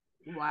shoe.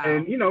 Wow.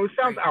 And it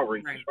sounds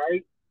outrageous,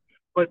 right?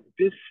 But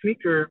this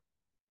sneaker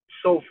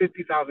sold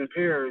 50,000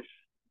 pairs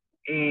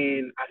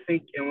in, I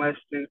think, in less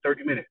than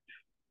 30 minutes.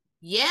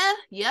 Yeah,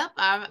 yep.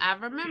 I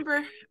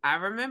remember. I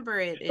remember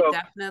it. So, it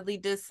definitely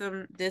did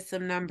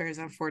some numbers,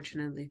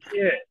 unfortunately.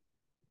 Yeah.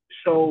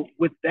 So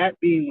with that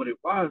being what it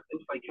was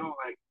like,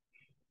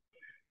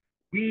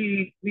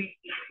 we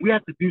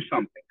have to do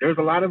something. There's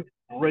a lot of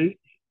great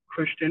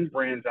Christian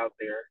brands out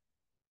there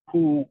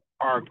who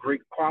are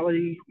great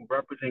quality, who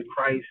represent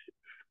Christ,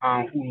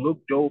 who look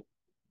dope,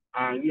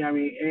 and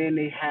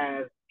they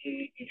have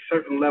a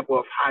certain level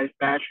of high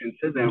fashion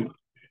to them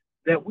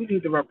that we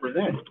need to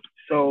represent.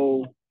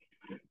 So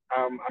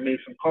I made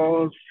some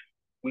calls.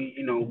 We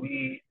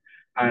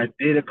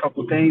did a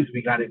couple things.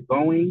 We got it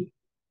going.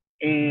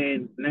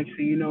 And next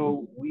thing you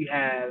know, we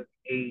have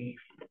a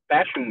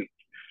fashion week,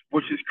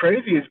 which is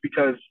crazy is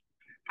because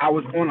I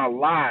was on a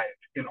live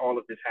and all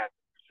of this happened.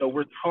 So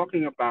we're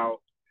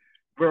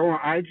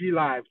on IG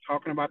Live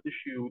talking about the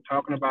shoe,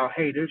 talking about,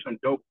 hey, there's some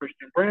dope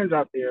Christian brands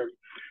out there.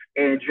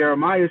 And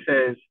Jeremiah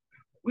says,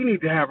 we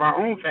need to have our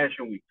own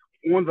fashion week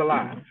on the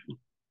live.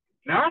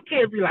 Now, I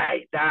can't be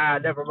like, nah,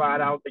 never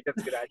mind. I don't think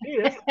that's a good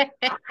idea.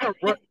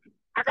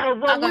 I gotta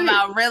run. Talk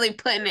about really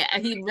putting it.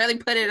 He really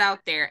put it out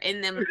there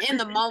in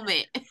the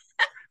moment.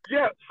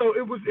 Yeah, so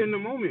it was in the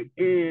moment,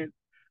 and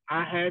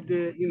I had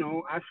to,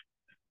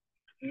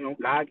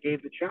 God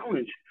gave the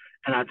challenge,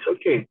 and I took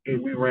it,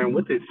 and we ran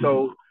with it.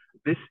 So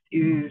this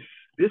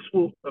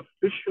will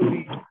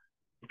officially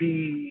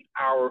be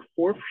our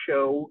 4th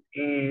show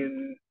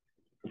in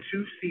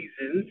 2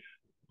 seasons.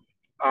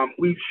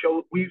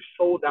 We've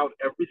sold out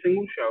every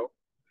single show,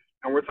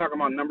 and we're talking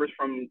about numbers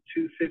from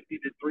 250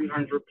 to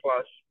 300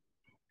 plus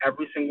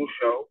every single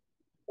show.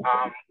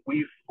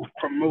 We've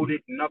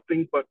promoted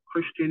nothing but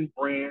Christian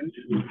brands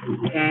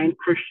and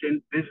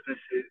Christian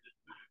businesses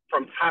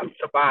from top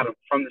to bottom,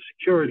 from the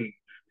security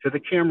to the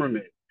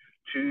cameramen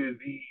to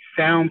the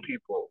sound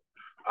people.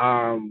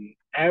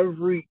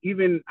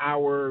 Even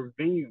our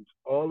venues,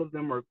 all of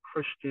them are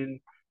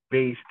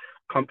Christian-based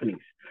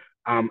companies.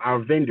 Our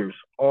vendors,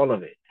 all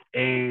of it.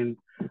 And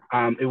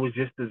it was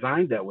just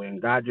designed that way,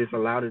 and God just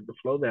allowed it to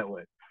flow that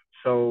way.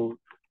 So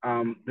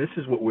this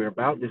is what we're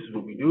about. This is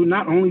what we do.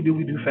 Not only do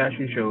we do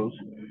fashion shows,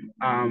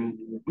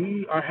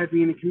 we are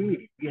heavy in the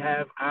community. We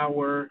have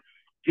our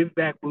Give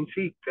Back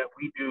Boutique that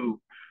we do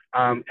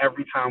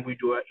every time we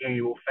do an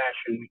annual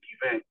Fashion Week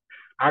event.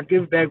 Our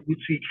Give Back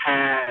Boutique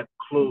has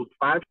closed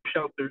 5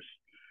 shelters,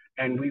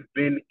 and we've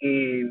been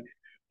in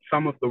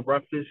some of the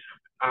roughest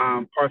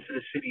parts of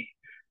the city,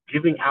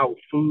 giving out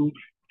food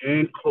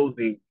and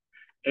clothing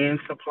and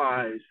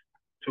supplies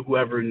to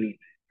whoever needs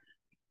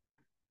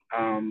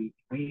it.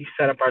 We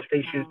set up our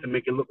stations to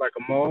make it look like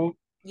a mall.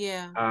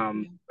 Yeah.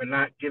 We're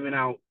not giving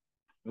out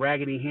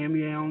raggedy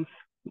hand-me-downs.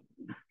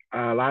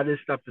 A lot of this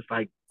stuff is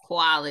like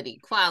quality.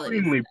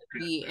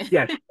 Yeah.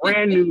 Yes,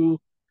 brand new,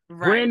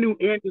 right. Brand new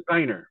and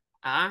designer.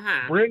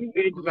 Brand new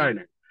and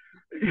designer.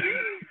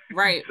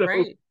 Right.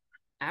 Right.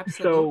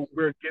 Absolutely. So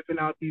we're giving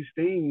out these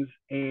things,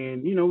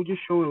 and we're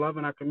just showing love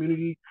in our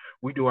community.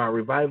 We do our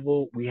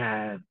revival. We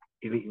had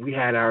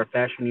our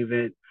fashion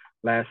event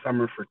last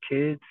summer for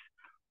kids.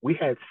 We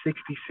had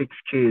 66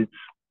 kids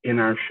in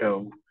our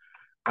show.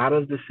 Out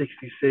of the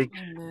 66,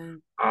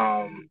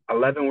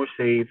 11 were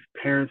saved.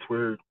 Parents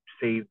were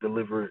saved,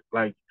 delivered.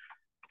 Like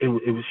it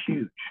was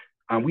huge.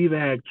 We even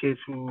had kids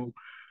who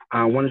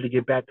wanted to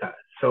get baptized.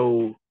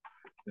 So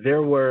this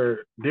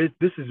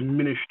is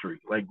ministry,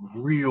 like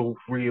real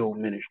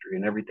ministry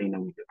in everything that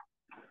we do.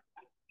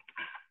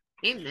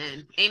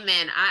 Amen.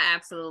 I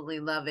absolutely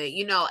love it.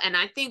 And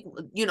I think,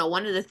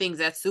 one of the things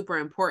that's super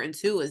important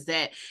too is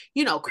that,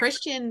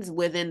 Christians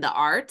within the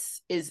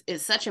arts is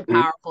such a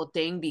powerful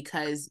thing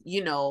because,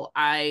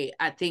 I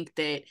think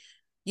that,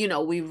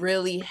 we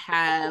really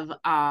have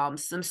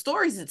some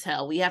stories to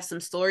tell. We have some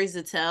stories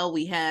to tell.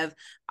 We have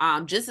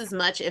just as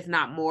much, if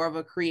not more, of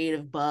a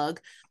creative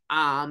bug.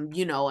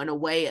 In a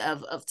way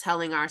of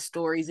telling our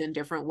stories in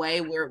different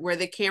way. We're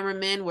the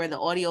cameramen, we're the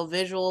audio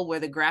visual, we're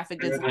the graphic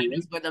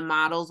designers, we're the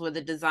models, we're the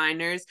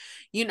designers,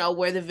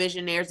 we're the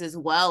visionaries as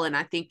well. And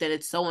I think that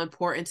it's so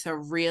important to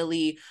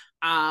really,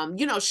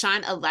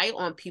 shine a light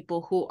on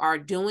people who are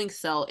doing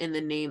so in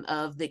the name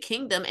of the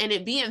kingdom, and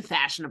it being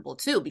fashionable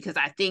too, because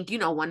I think,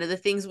 one of the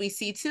things we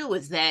see too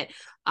is that,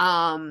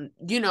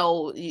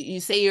 you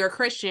say you're a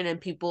Christian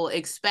and people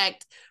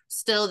expect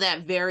still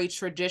that very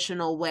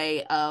traditional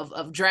way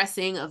of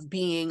dressing, of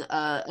being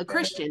a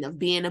Christian, of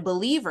being a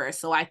believer.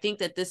 So I think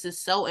that this is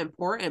so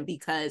important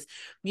because,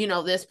 you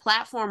know, this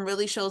platform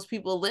really shows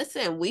people,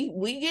 listen,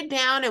 we get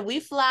down and we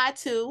fly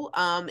too.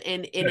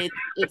 And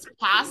it's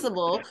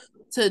possible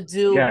to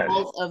do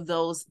both of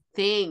those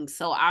things.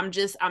 So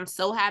I'm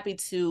so happy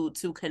to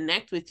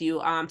connect with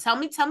you. Tell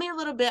me a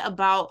little bit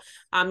about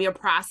your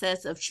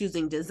process of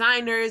choosing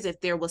designers, if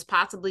there was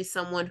possibly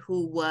someone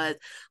who was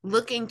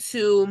looking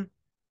to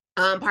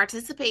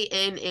participate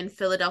in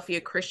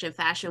Philadelphia Christian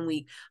Fashion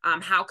Week.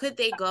 How could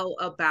they go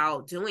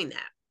about doing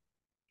that?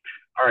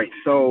 All right,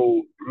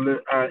 so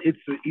it's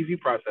an easy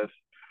process.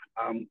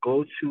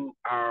 Go to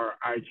our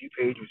IG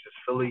page, which is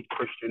Philly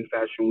Christian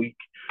Fashion Week,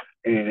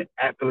 and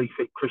at Philly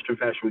Christian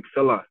Fashion Week,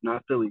 Phila,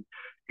 not Philly.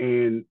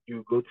 And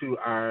you go to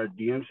our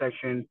DM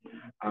section,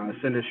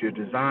 send us your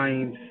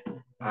designs.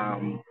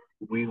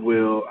 We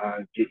will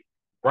get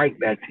right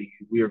back to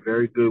you. We are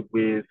very good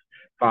with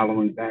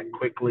following back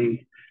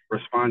quickly,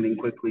 responding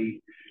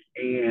quickly,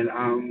 and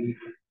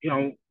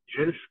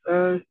just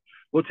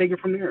we'll take it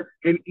from there.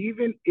 And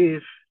even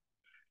if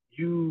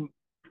you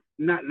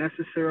not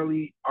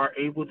necessarily are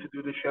able to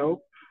do the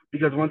show,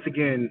 because once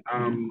again,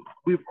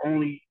 we're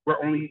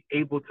only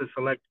able to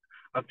select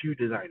a few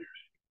designers.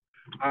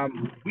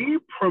 We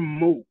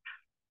promote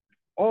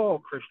all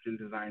Christian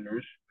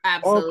designers,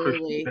 all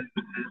Christian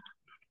businesses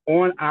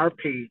on our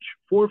page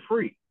for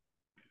free.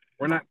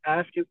 We're not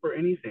asking for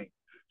anything.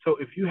 So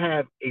if you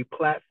have a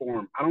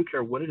platform, I don't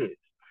care what it is,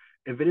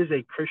 if it is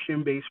a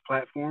Christian-based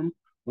platform,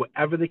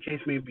 whatever the case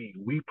may be,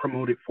 we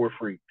promote it for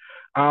free.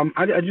 I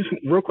just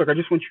real quick, I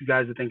just want you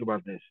guys to think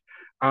about this.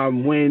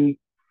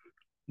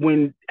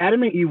 When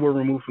Adam and Eve were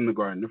removed from the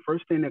garden, the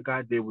first thing that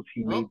God did was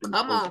He made them.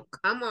 Come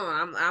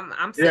on!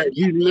 I'm saying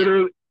He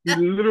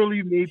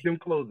literally made them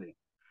clothing.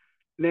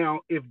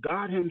 Now, if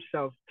God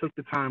Himself took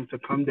the time to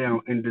come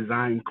down and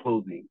design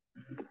clothing,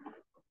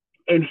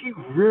 and He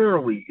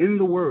rarely in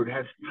the Word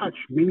has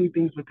touched many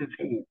things with His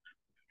hands,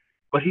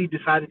 but He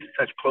decided to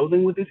touch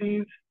clothing with His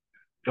hands,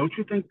 don't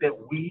you think that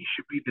we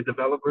should be the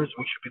developers?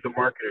 We should be the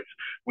marketers.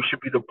 We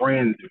should be the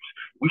branders.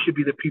 We should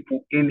be the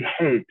people in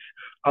heads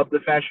of the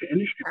fashion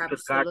industry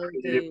because God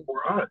created it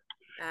for us.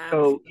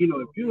 Absolutely. So,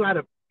 if you got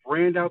a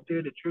brand out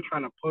there that you're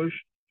trying to push,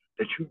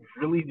 that you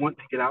really want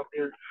to get out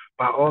there,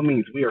 by all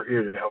means, we are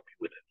here to help you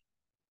with it.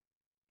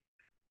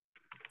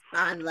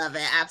 I love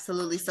it.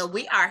 Absolutely. So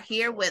we are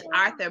here with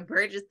Arthur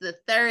Burgess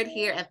III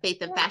here at Faith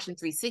and Fashion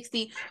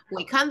 360. When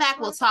we come back,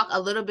 we'll talk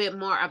a little bit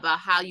more about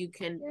how you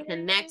can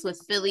connect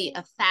with Philly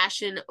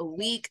Fashion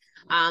Week,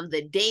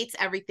 the dates,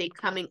 everything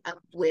coming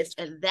up with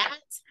that.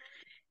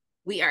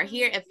 We are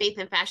here at Faith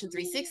and Fashion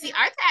 360.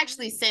 Arthur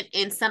actually sent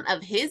in some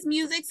of his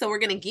music, so we're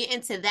going to get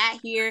into that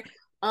here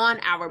on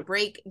our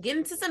break, get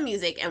into some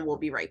music, and we'll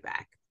be right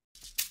back.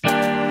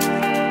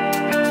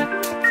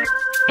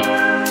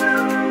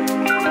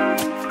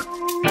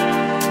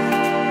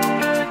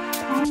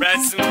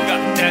 Ransom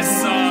got that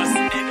sauce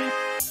in it.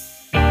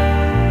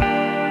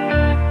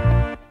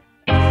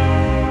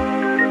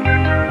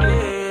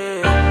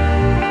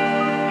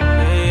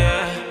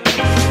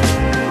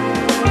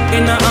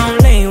 In our own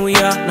lane, we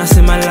are not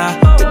similar.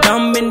 We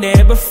done been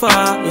there before,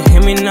 you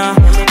hear me now?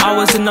 I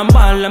was in the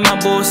mall and my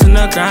boss in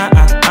the grind.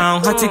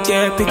 Had to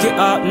pick it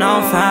up, now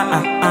I'm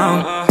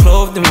fine.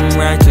 Clothed in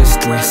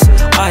righteousness,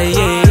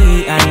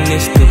 and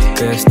it's the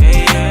best.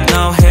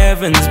 Now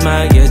heaven's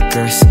my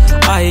address,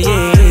 I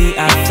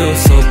feel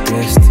so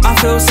blessed. I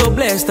feel so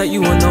blessed that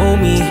you will know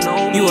me.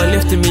 You are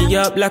lifting me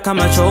up like I'm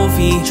a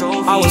trophy.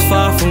 I was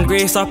far from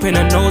grace, up in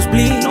a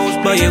nosebleed,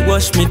 but you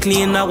washed me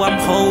clean, now I'm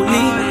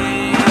holy.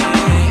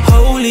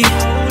 Holy,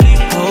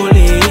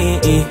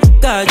 holy,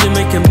 God, you're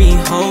making me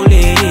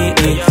holy.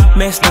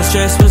 Mess and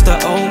stress was the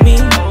old me,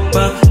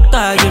 but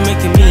God, you're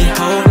making me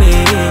holy.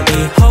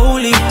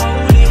 Holy,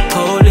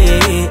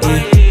 holy,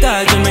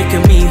 God, you're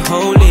making me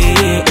holy.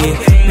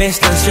 Mess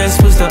and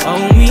stress was the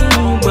old me,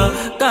 but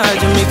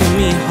God, you're making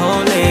me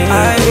holy.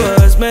 I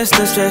was messed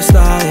and stressed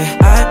out,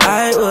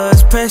 I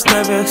was pressed,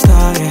 never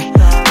started.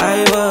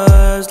 I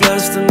was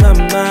lost in my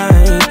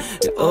mind.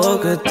 It all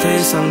could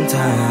take some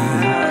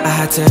time. I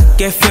had to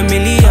get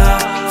familiar,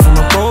 from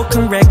a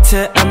broken wreck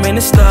to a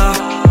minister.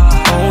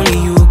 Only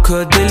you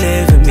could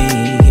deliver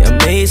me.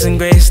 Amazing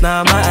grace,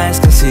 now my eyes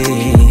can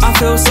see. I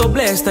feel so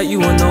blessed that you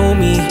will know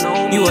me.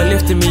 You are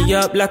lifting me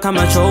up like I'm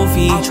a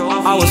trophy.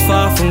 I was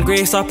far from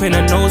grace, up in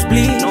a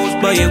nosebleed,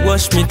 but you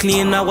washed me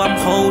clean, now I'm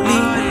holy.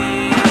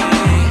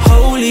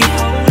 Holy,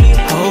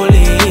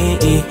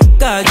 holy,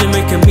 God, you're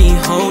making me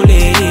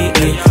holy.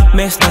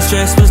 Mess and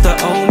stress was the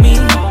old me,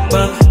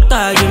 but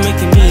God, you're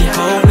making me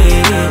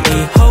holy.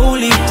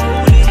 Holy,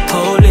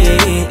 holy,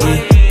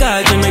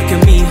 God, you're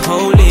making me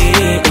holy.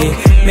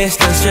 Mess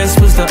and stress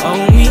was the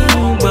old me,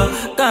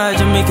 but God,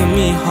 you're making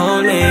me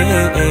holy.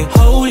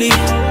 Holy,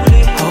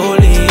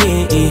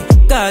 holy,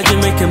 God,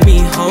 you're making me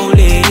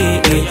holy.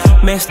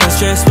 Mess and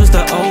stress was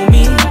the old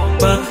me,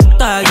 but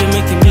God, you're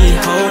making me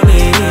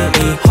holy.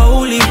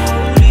 Holy,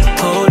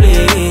 holy,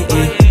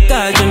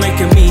 God, you're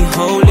making me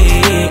holy.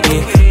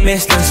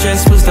 Mess and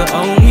stress was the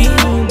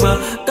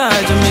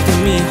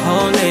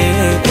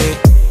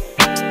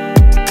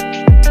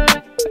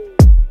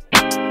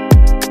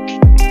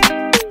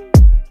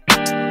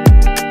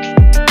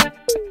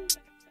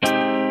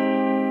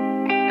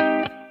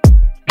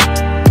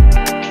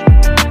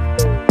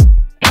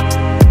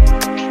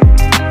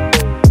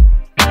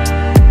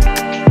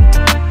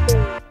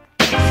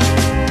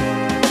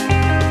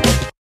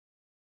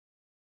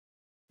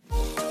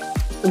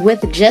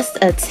With just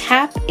a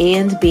tap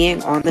and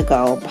being on the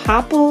go,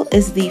 Popple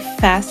is the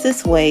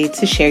fastest way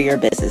to share your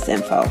business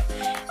info.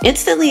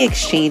 Instantly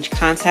exchange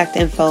contact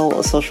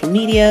info, social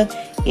media,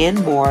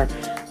 and more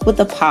with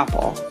the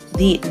Popple,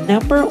 the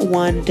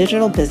 #1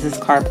 digital business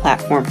card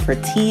platform for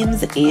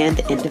teams and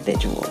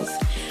individuals.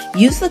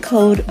 Use the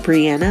code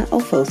Brianna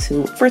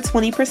Ofosu for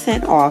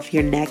 20% off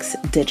your next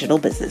digital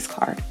business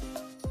card.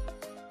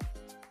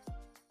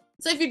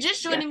 So if you're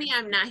just joining me,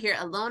 I'm not here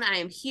alone. I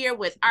am here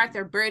with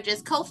Arthur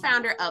Burgess,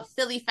 co-founder of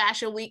Philly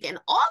Fashion Week and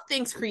all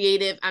things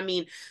creative. I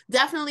mean,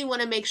 definitely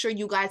want to make sure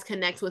you guys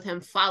connect with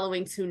him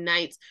following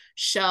tonight's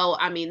show.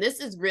 I mean, this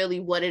is really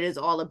what it is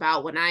all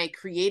about. When I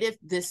created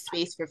this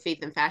space for Faith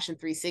and Fashion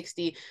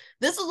 360,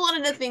 this was one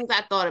of the things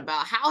I thought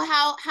about.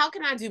 How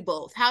can I do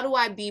both? How do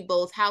I be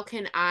both? How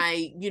can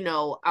I,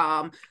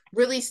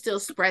 really still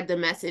spread the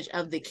message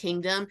of the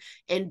kingdom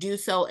and do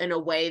so in a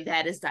way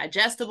that is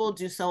digestible,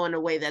 do so in a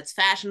way that's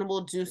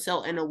fashionable, do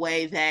so in a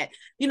way that,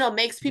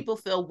 makes people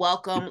feel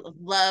welcome,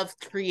 loved,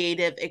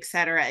 creative, et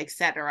cetera, et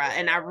cetera.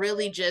 And I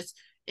really just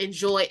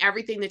enjoy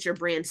everything that your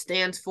brand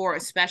stands for,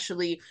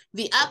 especially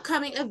the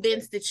upcoming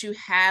events that you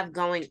have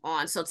going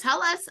on. So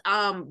tell us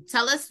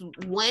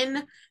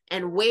when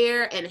and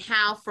where and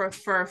how for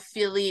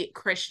Philly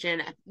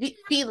Christian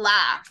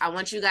Fila. I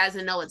want you guys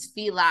to know it's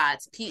Fila.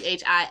 It's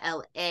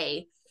Phila,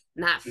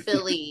 not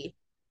Philly.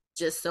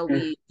 Just so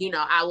we,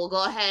 I will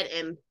go ahead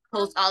and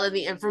post all of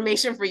the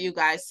information for you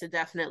guys to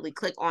definitely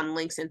click on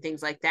links and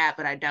things like that.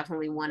 But I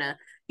definitely want to,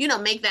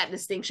 make that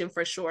distinction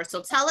for sure.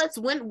 So tell us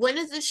when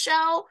is the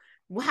show?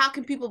 How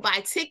can people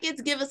buy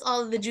tickets? Give us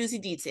all of the juicy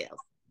details.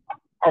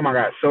 Oh my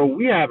God! So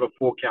we have a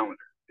full calendar.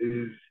 It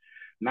is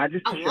not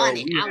just the show.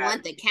 I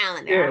want the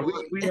calendar. Yeah,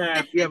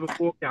 we have a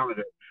full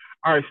calendar.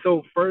 All right.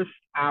 So first,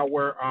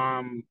 our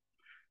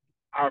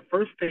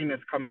first thing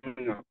that's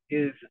coming up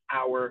is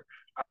our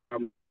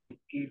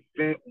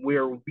event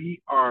where we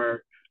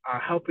are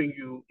helping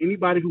you.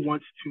 Anybody who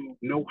wants to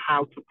know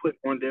how to put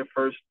on their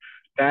first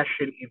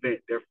fashion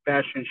event, their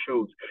fashion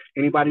shows.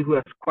 Anybody who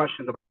has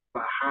questions about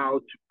how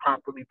to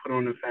properly put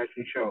on a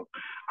fashion show.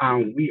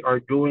 We are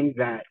doing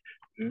that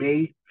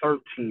May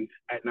 13th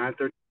at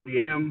 9:30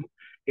 a.m.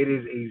 It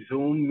is a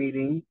Zoom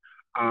meeting.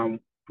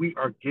 We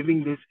are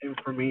giving this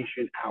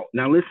information out.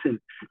 Now,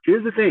 listen,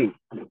 here's the thing.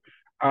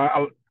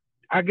 I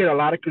get a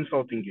lot of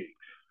consulting gigs,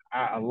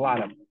 a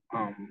lot of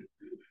them.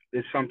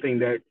 It's something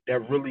that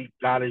really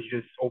God has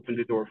just opened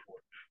the door for.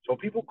 So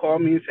people call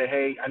me and say,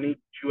 hey, I need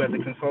you as a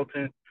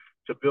consultant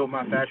to build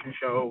my fashion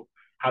show.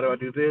 How do I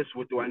do this?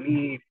 What do I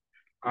need?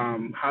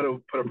 How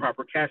to put a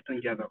proper casting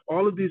together,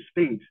 all of these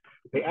things.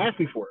 They asked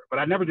me for it, but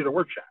I never did a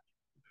workshop.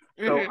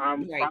 So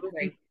I'm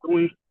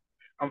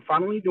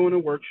finally doing a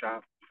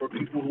workshop for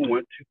people who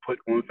want to put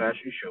on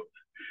fashion shows.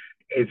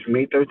 It's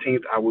May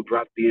 13th. I will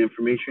drop the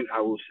information.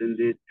 I will send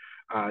it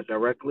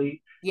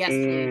directly. Yes.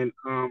 And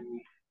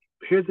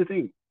here's the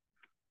thing.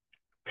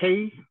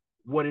 Pay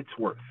what it's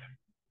worth.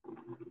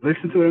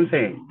 Listen to what I'm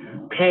saying.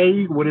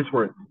 Pay what it's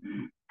worth.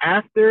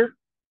 After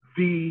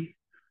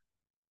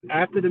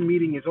the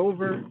meeting is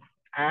over,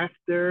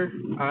 after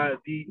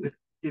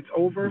it's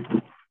over,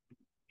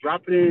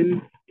 drop it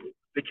in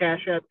the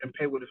Cash App and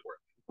pay what it's worth.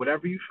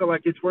 Whatever you feel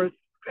like it's worth,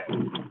 pay.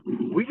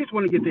 We just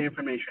want to get the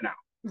information out.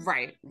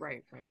 Right.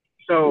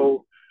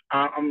 So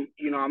I'm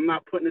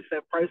not putting a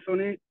set price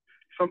on it.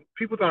 Some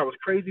people thought I was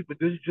crazy, but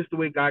this is just the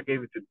way God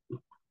gave it to me.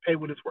 Pay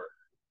what it's worth.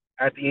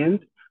 At the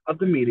end of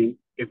the meeting,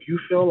 if you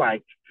feel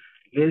like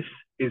this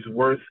is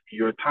worth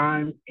your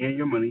time and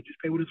your money, just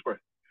pay what it's worth.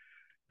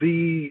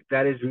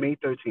 That is May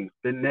 13th.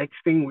 The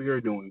next thing we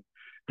are doing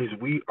is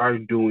we are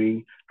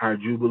doing our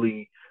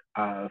Jubilee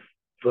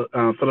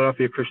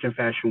Philadelphia Christian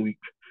Fashion Week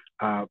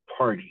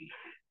party.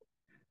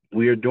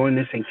 We are doing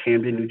this in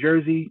Camden, New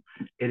Jersey.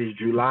 It is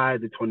July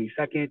the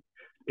 22nd.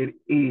 It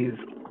is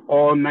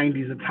all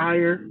 90s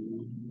attire.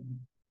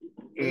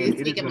 You're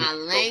speaking my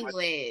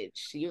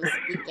language. You're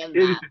speaking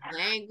my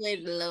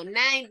language, the little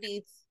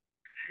 90s.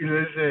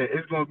 Listen,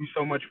 it's going to be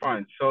so much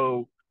fun.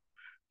 So,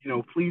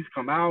 please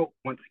come out.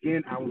 Once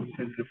again, I will be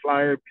sending the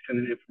flyer, be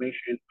sending the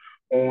information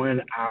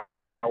on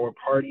our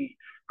party.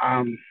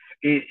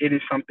 It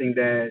is something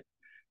that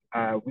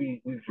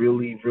we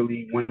really,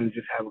 really want to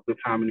just have a good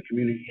time in the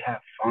community,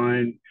 have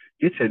fun,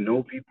 get to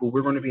know people.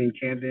 We're going to be in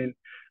Camden.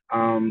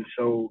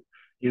 So,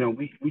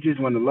 we just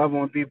want to love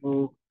on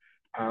people.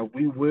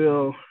 We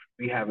will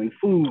be having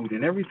food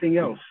and everything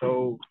else.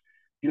 So,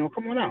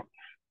 come on out.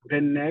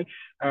 The next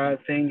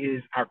thing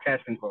is our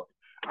casting calls.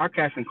 Our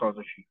casting calls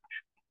are huge.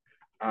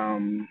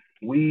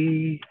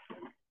 We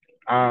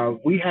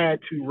had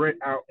to rent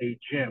out a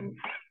gym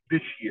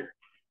this year.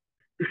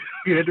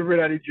 We had to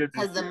rent out a gym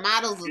because the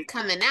models was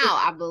coming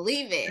out. I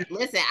believe it.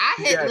 Listen,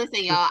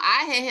 y'all.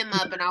 I hit him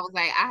up and I was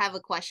like, I have a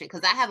question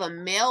because I have a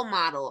male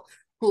model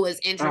who is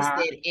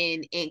interested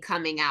in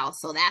coming out.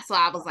 So that's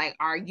why I was like,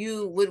 are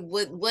you?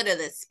 What are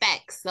the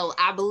specs? So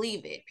I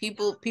believe it.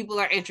 People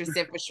are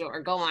interested for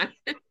sure. Go on.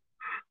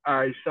 All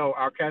right. So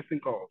our casting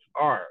calls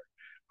are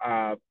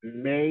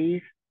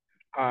May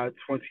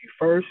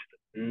 21st,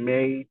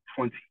 May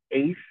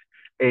 28th,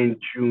 and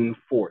June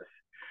 4th.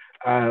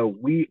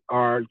 We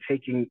are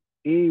taking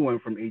anyone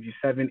from ages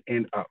 7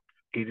 and up.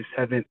 Ages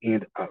 7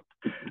 and up.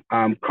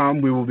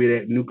 Come, we will be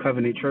at New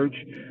Covenant Church,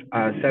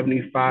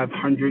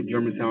 7500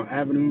 Germantown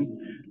Avenue.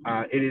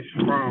 It is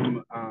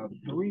from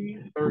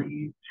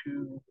 3:30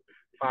 to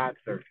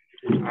 5:30.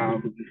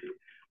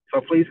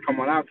 So please come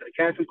on out to the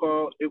casting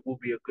call. It will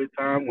be a good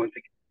time. Once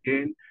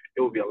again,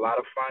 it will be a lot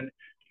of fun.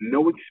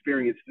 No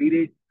experience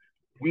needed.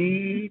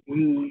 We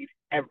need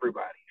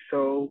everybody.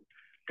 So,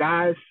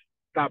 guys,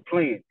 stop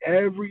playing.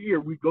 Every year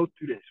we go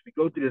through this.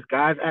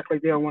 Guys act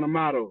like they don't want to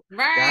model.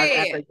 Right. Guys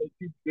act like they're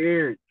too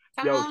scared.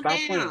 Come Yo, on stop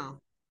down. playing.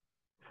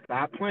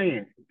 Stop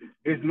playing.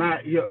 It's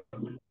not, yo,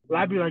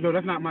 I'd be like, yo,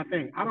 that's not my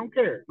thing. I don't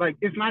care. Like,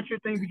 it's not your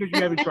thing because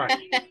you haven't tried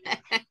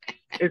it.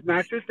 It's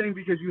not your thing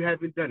because you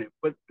haven't done it.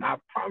 But I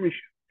promise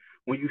you,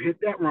 when you hit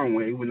that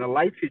runway, when the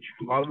lights hit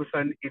you, all of a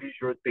sudden it is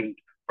your thing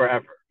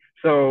forever.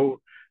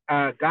 So,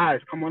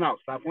 guys, come on out.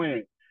 Stop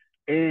playing.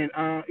 And,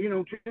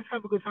 just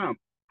have a good time.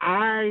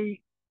 I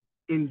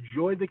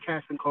enjoy the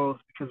casting calls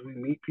because we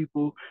meet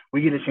people,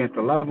 we get a chance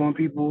to love on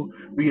people,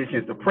 we get a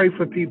chance to pray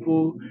for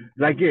people.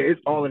 Like, yeah, it's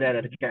all of that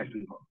at a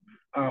casting call.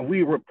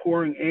 We were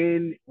pouring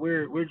in.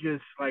 We're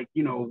just like,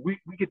 we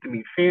get to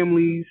meet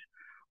families.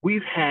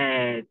 We've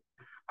had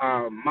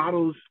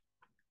models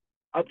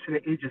up to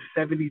the age of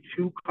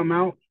 72 come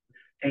out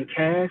and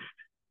cast.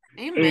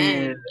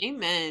 Amen.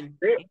 Amen.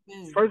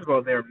 First of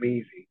all, they're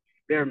amazing.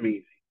 They're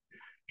amazing.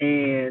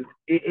 And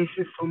it's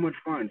just so much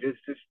fun just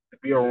to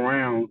be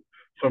around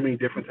so many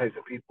different types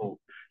of people.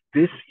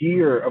 This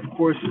year, of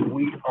course,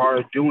 we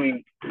are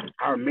doing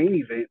our main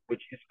event,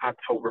 which is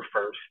October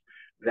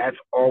 1st. That's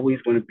always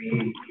going to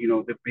be,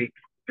 the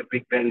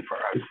big bang for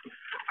us.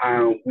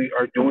 We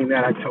are doing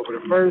that October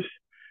the 1st.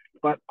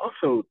 But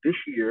also this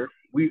year,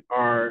 we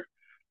are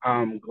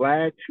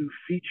glad to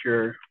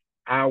feature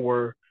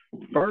our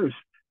first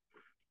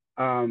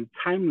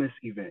timeless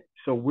event.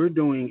 So we're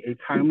doing a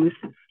timeless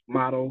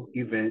model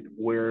event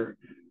where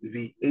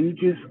the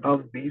ages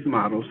of these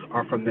models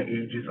are from the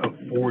ages of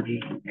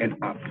 40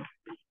 and up.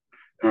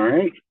 All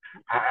right.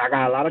 I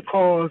got a lot of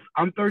calls.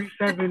 I'm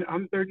 37,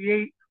 I'm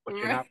 38, but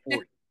you're not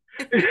 40.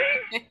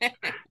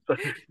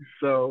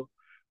 so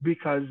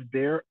because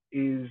there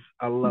is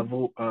a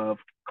level of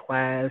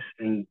class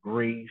and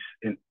grace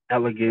and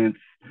elegance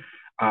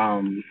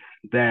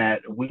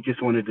that we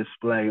just want to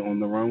display on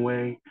the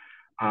runway,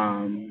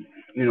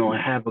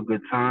 have a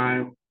good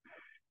time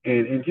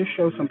and just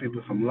show some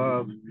people some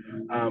love.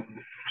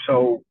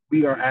 So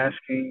we are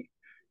asking,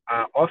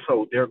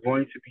 also, they're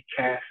going to be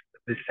cast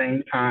at the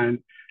same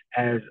time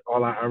as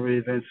all our other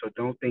events, so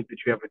don't think that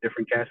you have a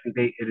different casting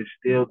date. It is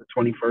still the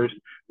 21st,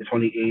 the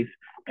 28th,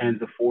 and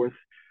the 4th.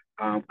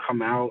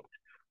 Come out.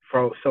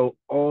 So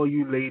all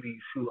you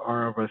ladies who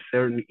are of a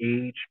certain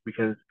age,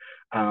 because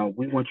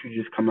we want you to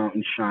just come out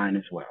and shine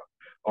as well.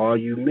 All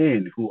you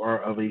men who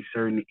are of a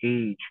certain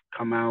age,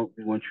 come out.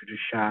 We want you to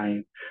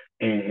shine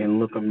and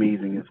look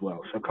amazing as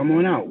well. So come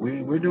on out.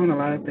 We're doing a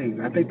lot of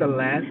things. I think the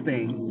last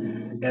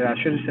thing, and I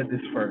should have said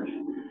this first,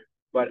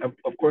 but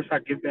of course I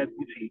give that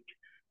boutique.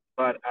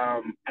 But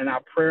and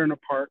our prayer in the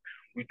park,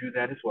 we do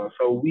that as well.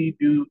 So we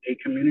do a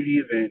community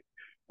event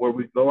where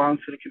we go out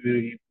into the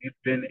community.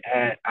 We've been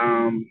at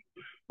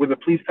where the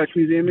Please Touch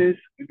Museum is.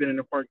 We've been in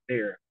the park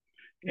there,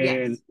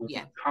 and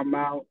we come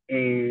out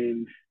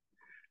and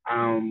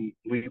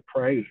we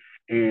pray,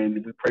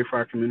 and we pray for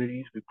our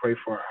communities. We pray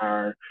for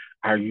our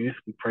youth.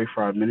 We pray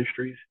for our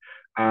ministries.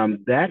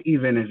 That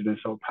event has been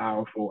so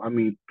powerful. I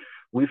mean,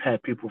 we've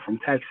had people from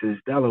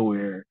Texas,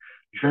 Delaware,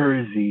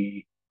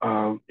 Jersey,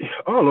 all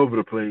over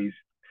the place,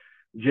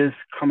 just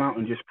come out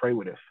and just pray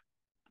with us.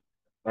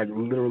 Like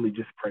literally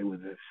just pray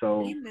with us.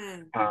 So,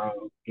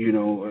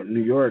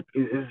 New York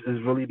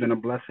has really been a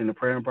blessing. The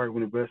prayer and park has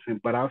been a blessing,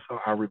 but also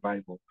our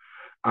revival.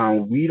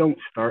 We don't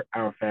start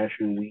our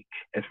fashion week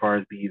as far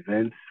as the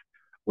events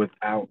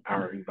without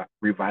our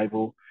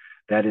revival.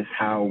 That is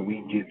how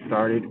we get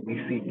started.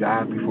 We seek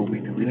God before we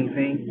do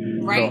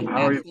anything. Right, so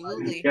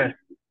absolutely.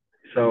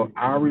 So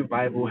our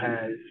revival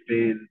has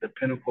been the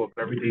pinnacle of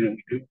everything that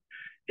we do.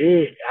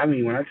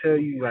 When I tell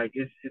you, like,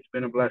 it's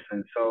been a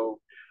blessing. So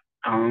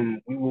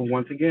we will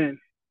once again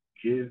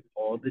give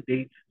all the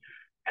dates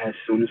as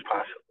soon as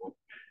possible.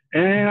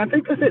 And I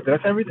think that's it.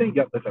 That's everything.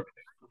 Yep, that's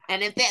everything.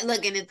 And if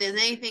there's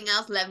anything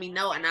else, let me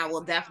know and I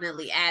will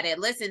definitely add it.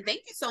 Listen,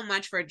 thank you so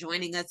much for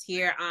joining us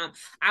here. I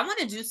want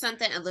to do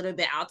something a little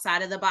bit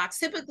outside of the box.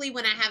 Typically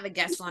when I have a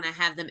guest on, I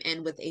have them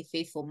end with a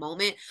faithful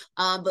moment.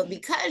 But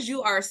because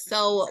you are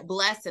so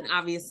blessed and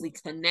obviously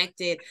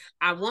connected,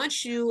 I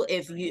want you,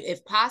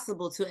 if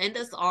possible, to end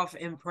us off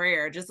in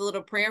prayer. Just a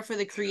little prayer for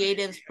the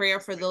creatives, prayer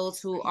for those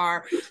who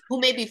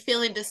may be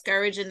feeling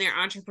discouraged in their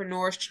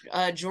entrepreneur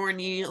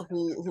journey,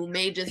 who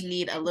may just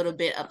need a little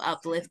bit of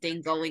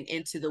uplifting going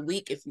into the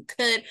week. If you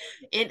could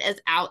end us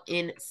out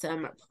in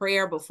some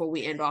prayer before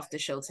we end off the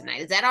show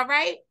tonight. Is that all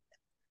right?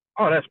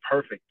 Oh, that's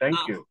perfect. Thank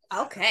you.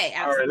 Okay.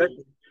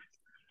 Absolutely.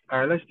 All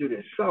right, let's do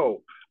this.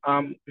 So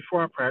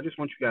before I pray, I just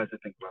want you guys to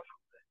think about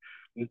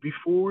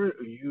Before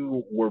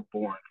you were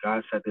born,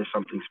 God said there's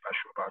something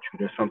special about you.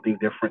 There's something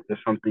different. There's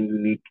something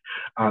unique.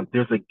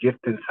 There's a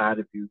gift inside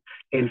of you.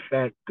 In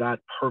fact, God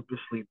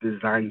purposely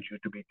designed you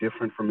to be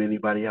different from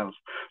anybody else.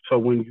 So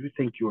when you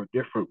think you're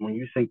different, when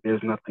you think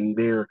there's nothing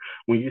there,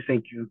 when you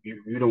think you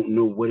don't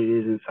know what it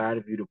is inside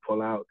of you to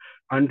pull out,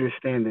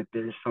 understand that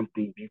there's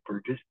something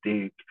deeper. Just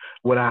dig.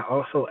 What I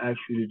also ask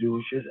you to do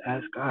is just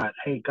ask God,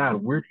 hey,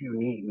 God, where do you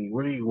need me?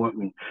 Where do you want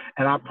me?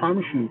 And I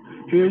promise you,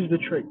 here's the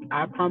trick.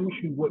 I promise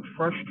you what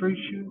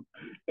frustrates you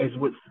is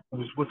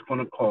what's going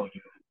to call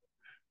you.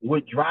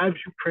 What drives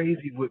you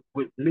crazy, what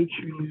makes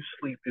you lose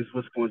sleep is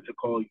what's going to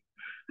call you.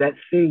 That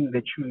thing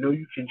that you know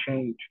you can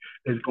change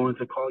is going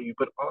to call you.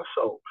 But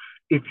also,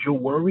 if you're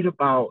worried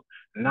about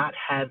not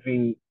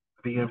having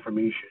the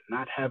information,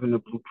 not having the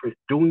blueprint,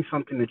 doing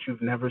something that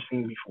you've never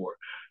seen before,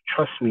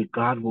 trust me,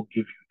 God will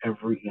give you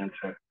every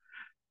answer.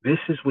 This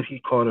is what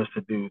he called us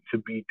to do, to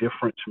be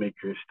difference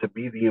makers, to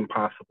be the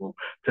impossible,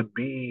 to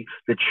be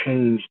the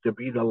change, to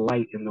be the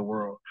light in the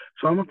world.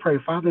 So I'm going to pray,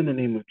 Father, in the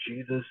name of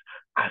Jesus,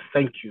 I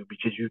thank you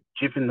because you've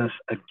given us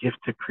a gift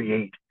to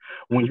create.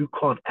 When you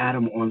called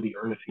Adam on the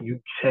earth, you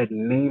said,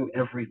 name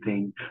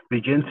everything,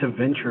 begin to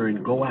venture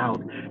and go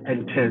out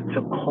and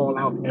to call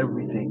out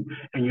everything.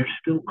 And you're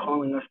still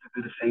calling us to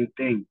do the same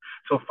thing.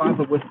 So,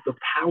 Father, with the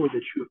power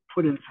that you have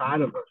put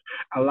inside of us,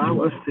 allow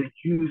us to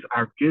use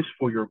our gifts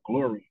for your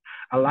glory.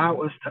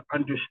 Allow us to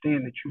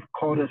understand that you've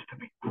called us to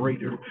be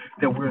greater,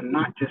 that we're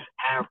not just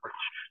average,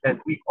 that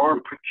we are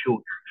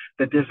peculiar,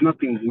 that there's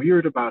nothing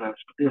weird about us,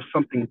 but there's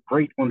something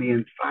great on the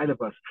inside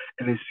of us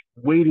and it's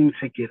waiting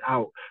to get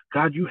out.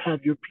 God, you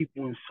have your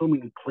people in so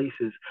many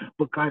places,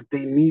 but God, they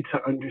need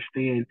to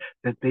understand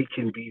that they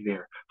can be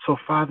there. So,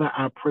 Father,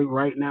 I pray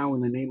right now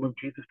in the name of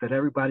Jesus that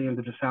everybody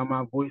under the sound of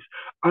my voice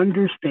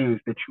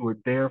understands that you are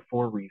there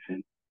for a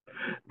reason.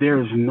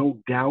 There is no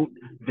doubt.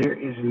 There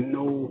is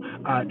no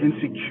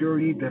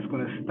insecurity that's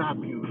going to stop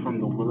you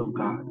from the will of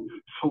God.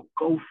 So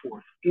go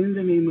forth in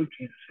the name of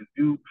Jesus and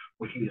do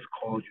what he has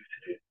called you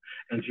to do.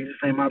 In Jesus'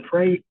 name I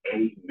pray,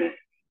 amen.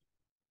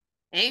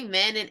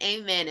 Amen and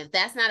amen. If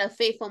that's not a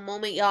faithful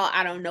moment, y'all,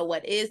 I don't know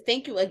what is.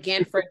 Thank you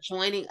again for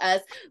joining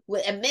us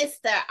with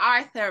Mr.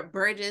 Arthur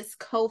Burgess,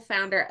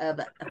 co-founder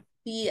of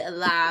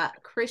Fila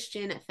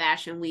Christian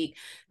Fashion Week.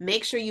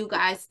 Make sure you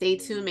guys stay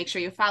tuned. Make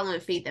sure you're following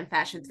Faith and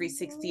Fashion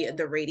 360,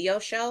 the radio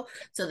show,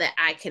 so that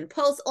I can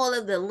post all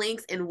of the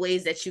links and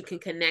ways that you can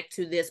connect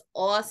to this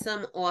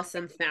awesome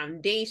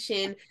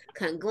foundation,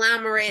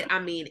 conglomerate. I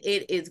mean,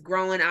 it is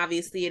growing.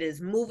 Obviously, it is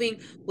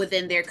moving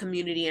within their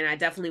community, and I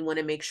definitely want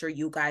to make sure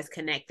you guys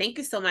connect. Thank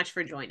you so much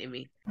for joining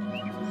me. So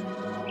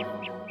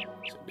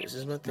this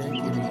is my thank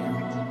you to you.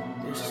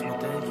 This is my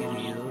thank you to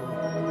you.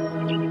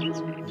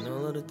 And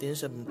all of the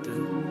things I've been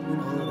through.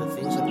 All of the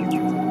things I've been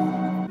through.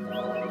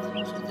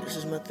 So this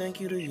is my thank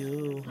you to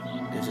you.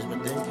 This is my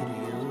thank you to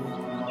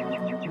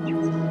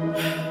you.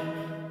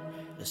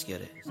 Let's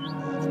get it.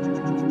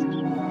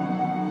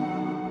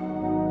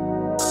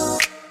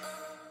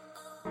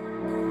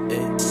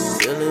 Hey,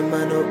 still in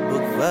my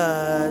notebook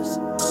vibes.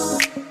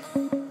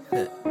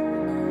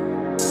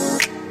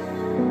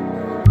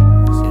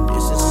 So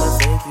this is my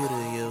thank you to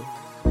you.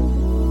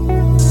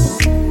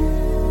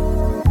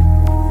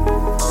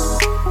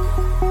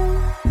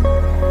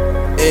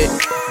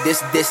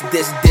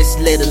 This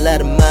little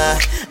light of mine,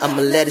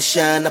 I'ma let it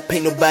shine, I pay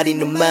nobody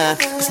no mind.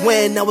 Cause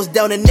when I was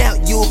down and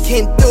out, you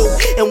came through.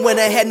 And when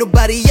I had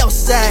nobody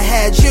else, I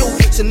had you.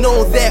 So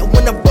know that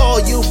when I ball,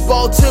 you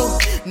ball too.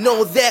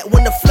 Know that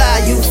when I fly,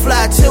 you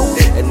fly too.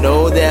 And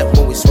know that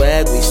when we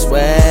swag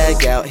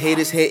out.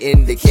 Haters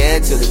hating, they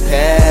can't till they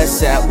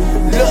pass out.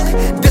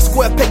 Look, this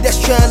square peg that's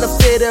trying to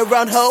fit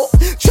around home,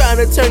 trying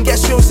to turn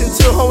gas shoes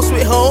into home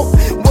sweet home.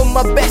 When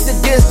my back's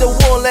against the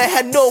wall, I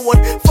had no one.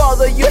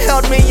 Father, you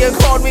held me and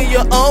called me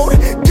your own.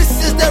 This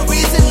is the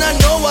reason I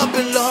know I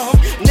belong.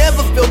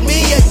 Never felt me,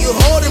 yet you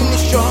holding me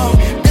strong.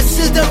 This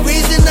is the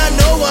reason I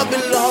know I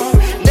belong.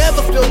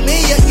 Never felt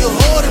me, yet you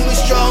holding me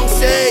strong.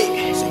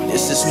 Say,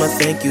 this is my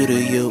thank you to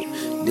you.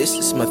 This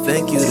is my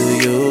thank you to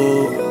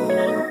you.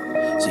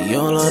 See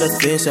all of the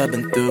things I've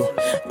been through.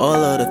 All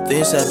of the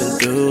things I've been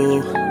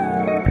through.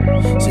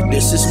 So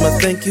this is my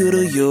thank you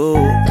to you.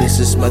 This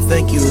is my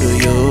thank you to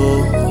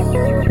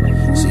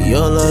you. See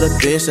all of the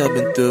things I've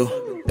been through.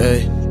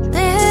 Hey.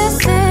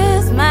 This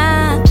is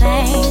my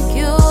thank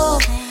you.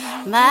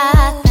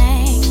 My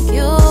thank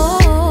you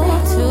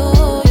to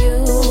you.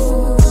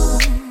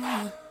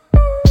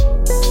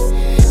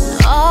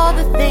 And all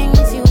the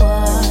things you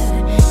are,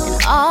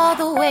 and all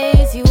the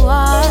ways you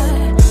are.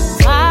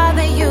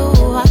 Father, you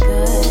are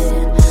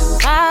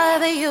good.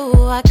 Father, you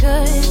are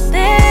good.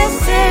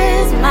 This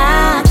is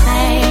my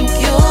thank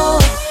you.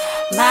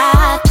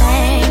 My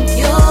thank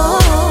you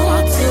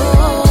to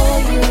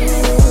you.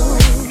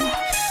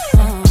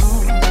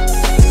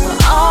 For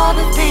all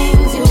the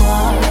things you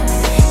are,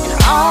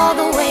 and all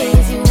the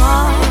ways you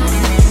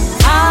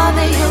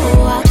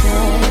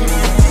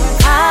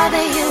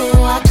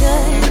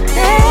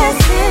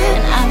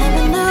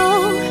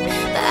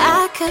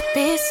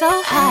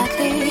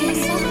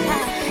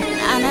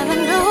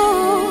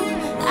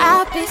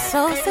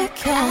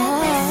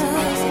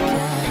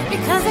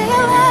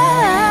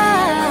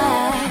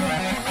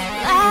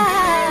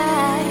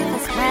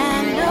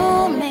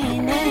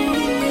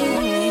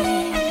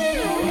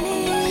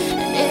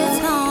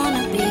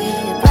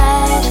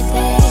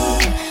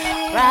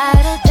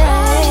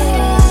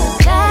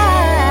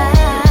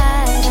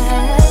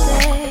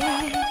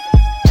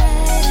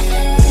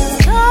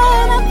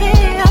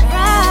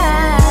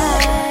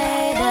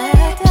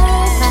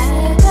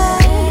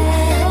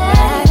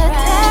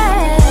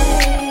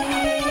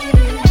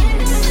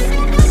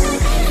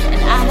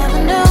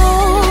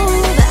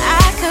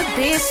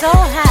so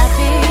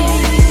happy.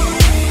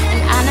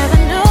 And I never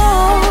knew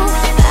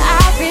that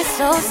I'd be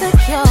so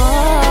secure.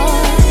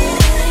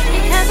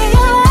 Because of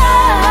your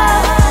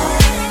love,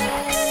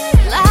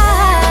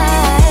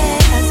 life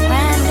has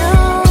brand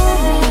new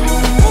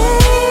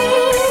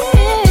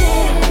meaning.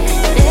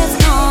 It's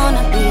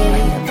gonna be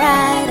a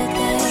brighter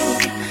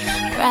day,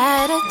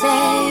 brighter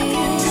day,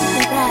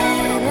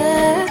 brighter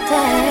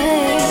day.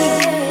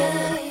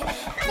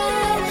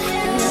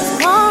 It's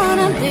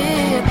gonna be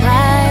a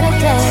brighter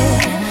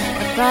day,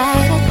 a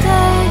brighter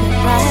day,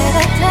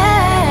 brighter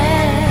day,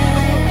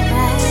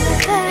 brighter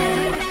day.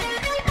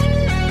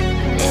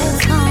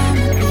 It's gonna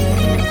be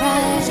a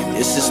brighter day.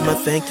 This is my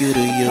thank you to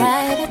you.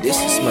 This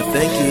is my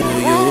thank you to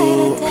you.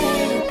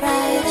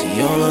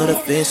 See all of the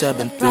things I've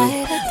been through,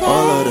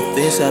 all of the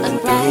things I've been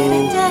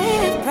through.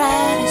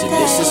 See,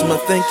 this is my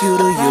thank you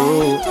to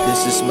you.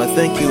 This is my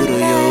thank you to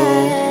you.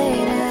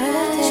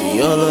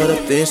 See all of the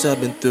things I've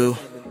been through.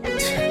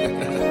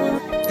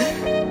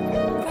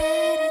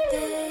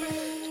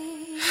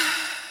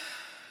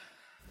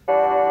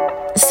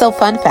 So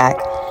fun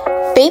fact,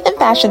 Faith and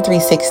Fashion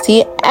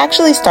 360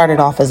 actually started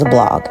off as a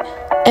blog.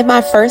 And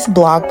my first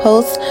blog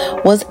post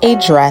was a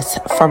dress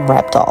from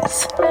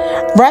Repdolls.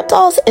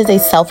 Repdolls is a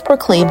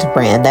self-proclaimed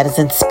brand that is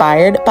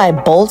inspired by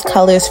bold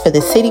colors for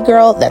the city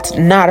girl that's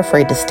not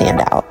afraid to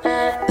stand out.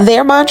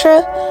 Their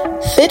mantra,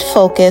 fit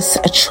focus,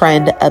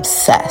 trend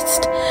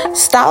obsessed.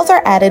 Styles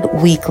are added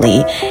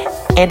weekly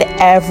and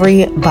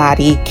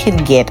everybody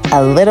can get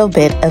a little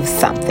bit of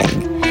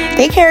something.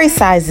 They carry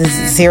sizes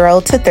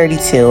 0 to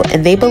 32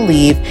 and they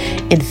believe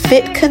in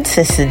fit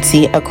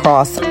consistency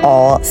across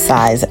all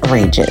size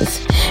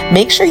ranges.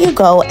 Make sure you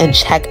go and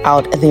check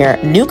out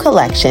their new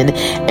collection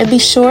and be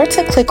sure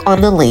to click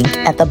on the link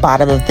at the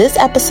bottom of this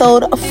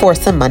episode for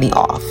some money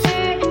off.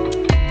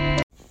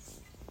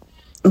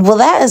 Well,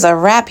 that is a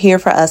wrap here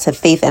for us at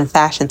Faith and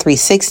Fashion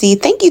 360.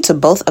 Thank you to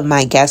both of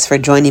my guests for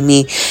joining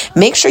me.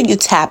 Make sure you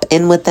tap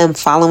in with them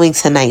following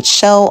tonight's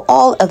show.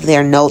 All of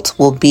their notes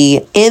will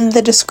be in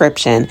the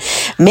description.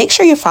 Make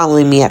sure you're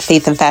following me at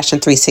Faith and Fashion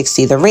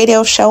 360, the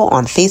radio show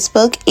on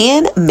Facebook,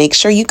 and make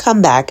sure you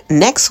come back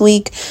next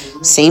week,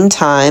 same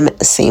time,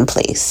 same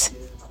place.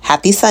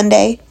 Happy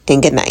Sunday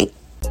and good night.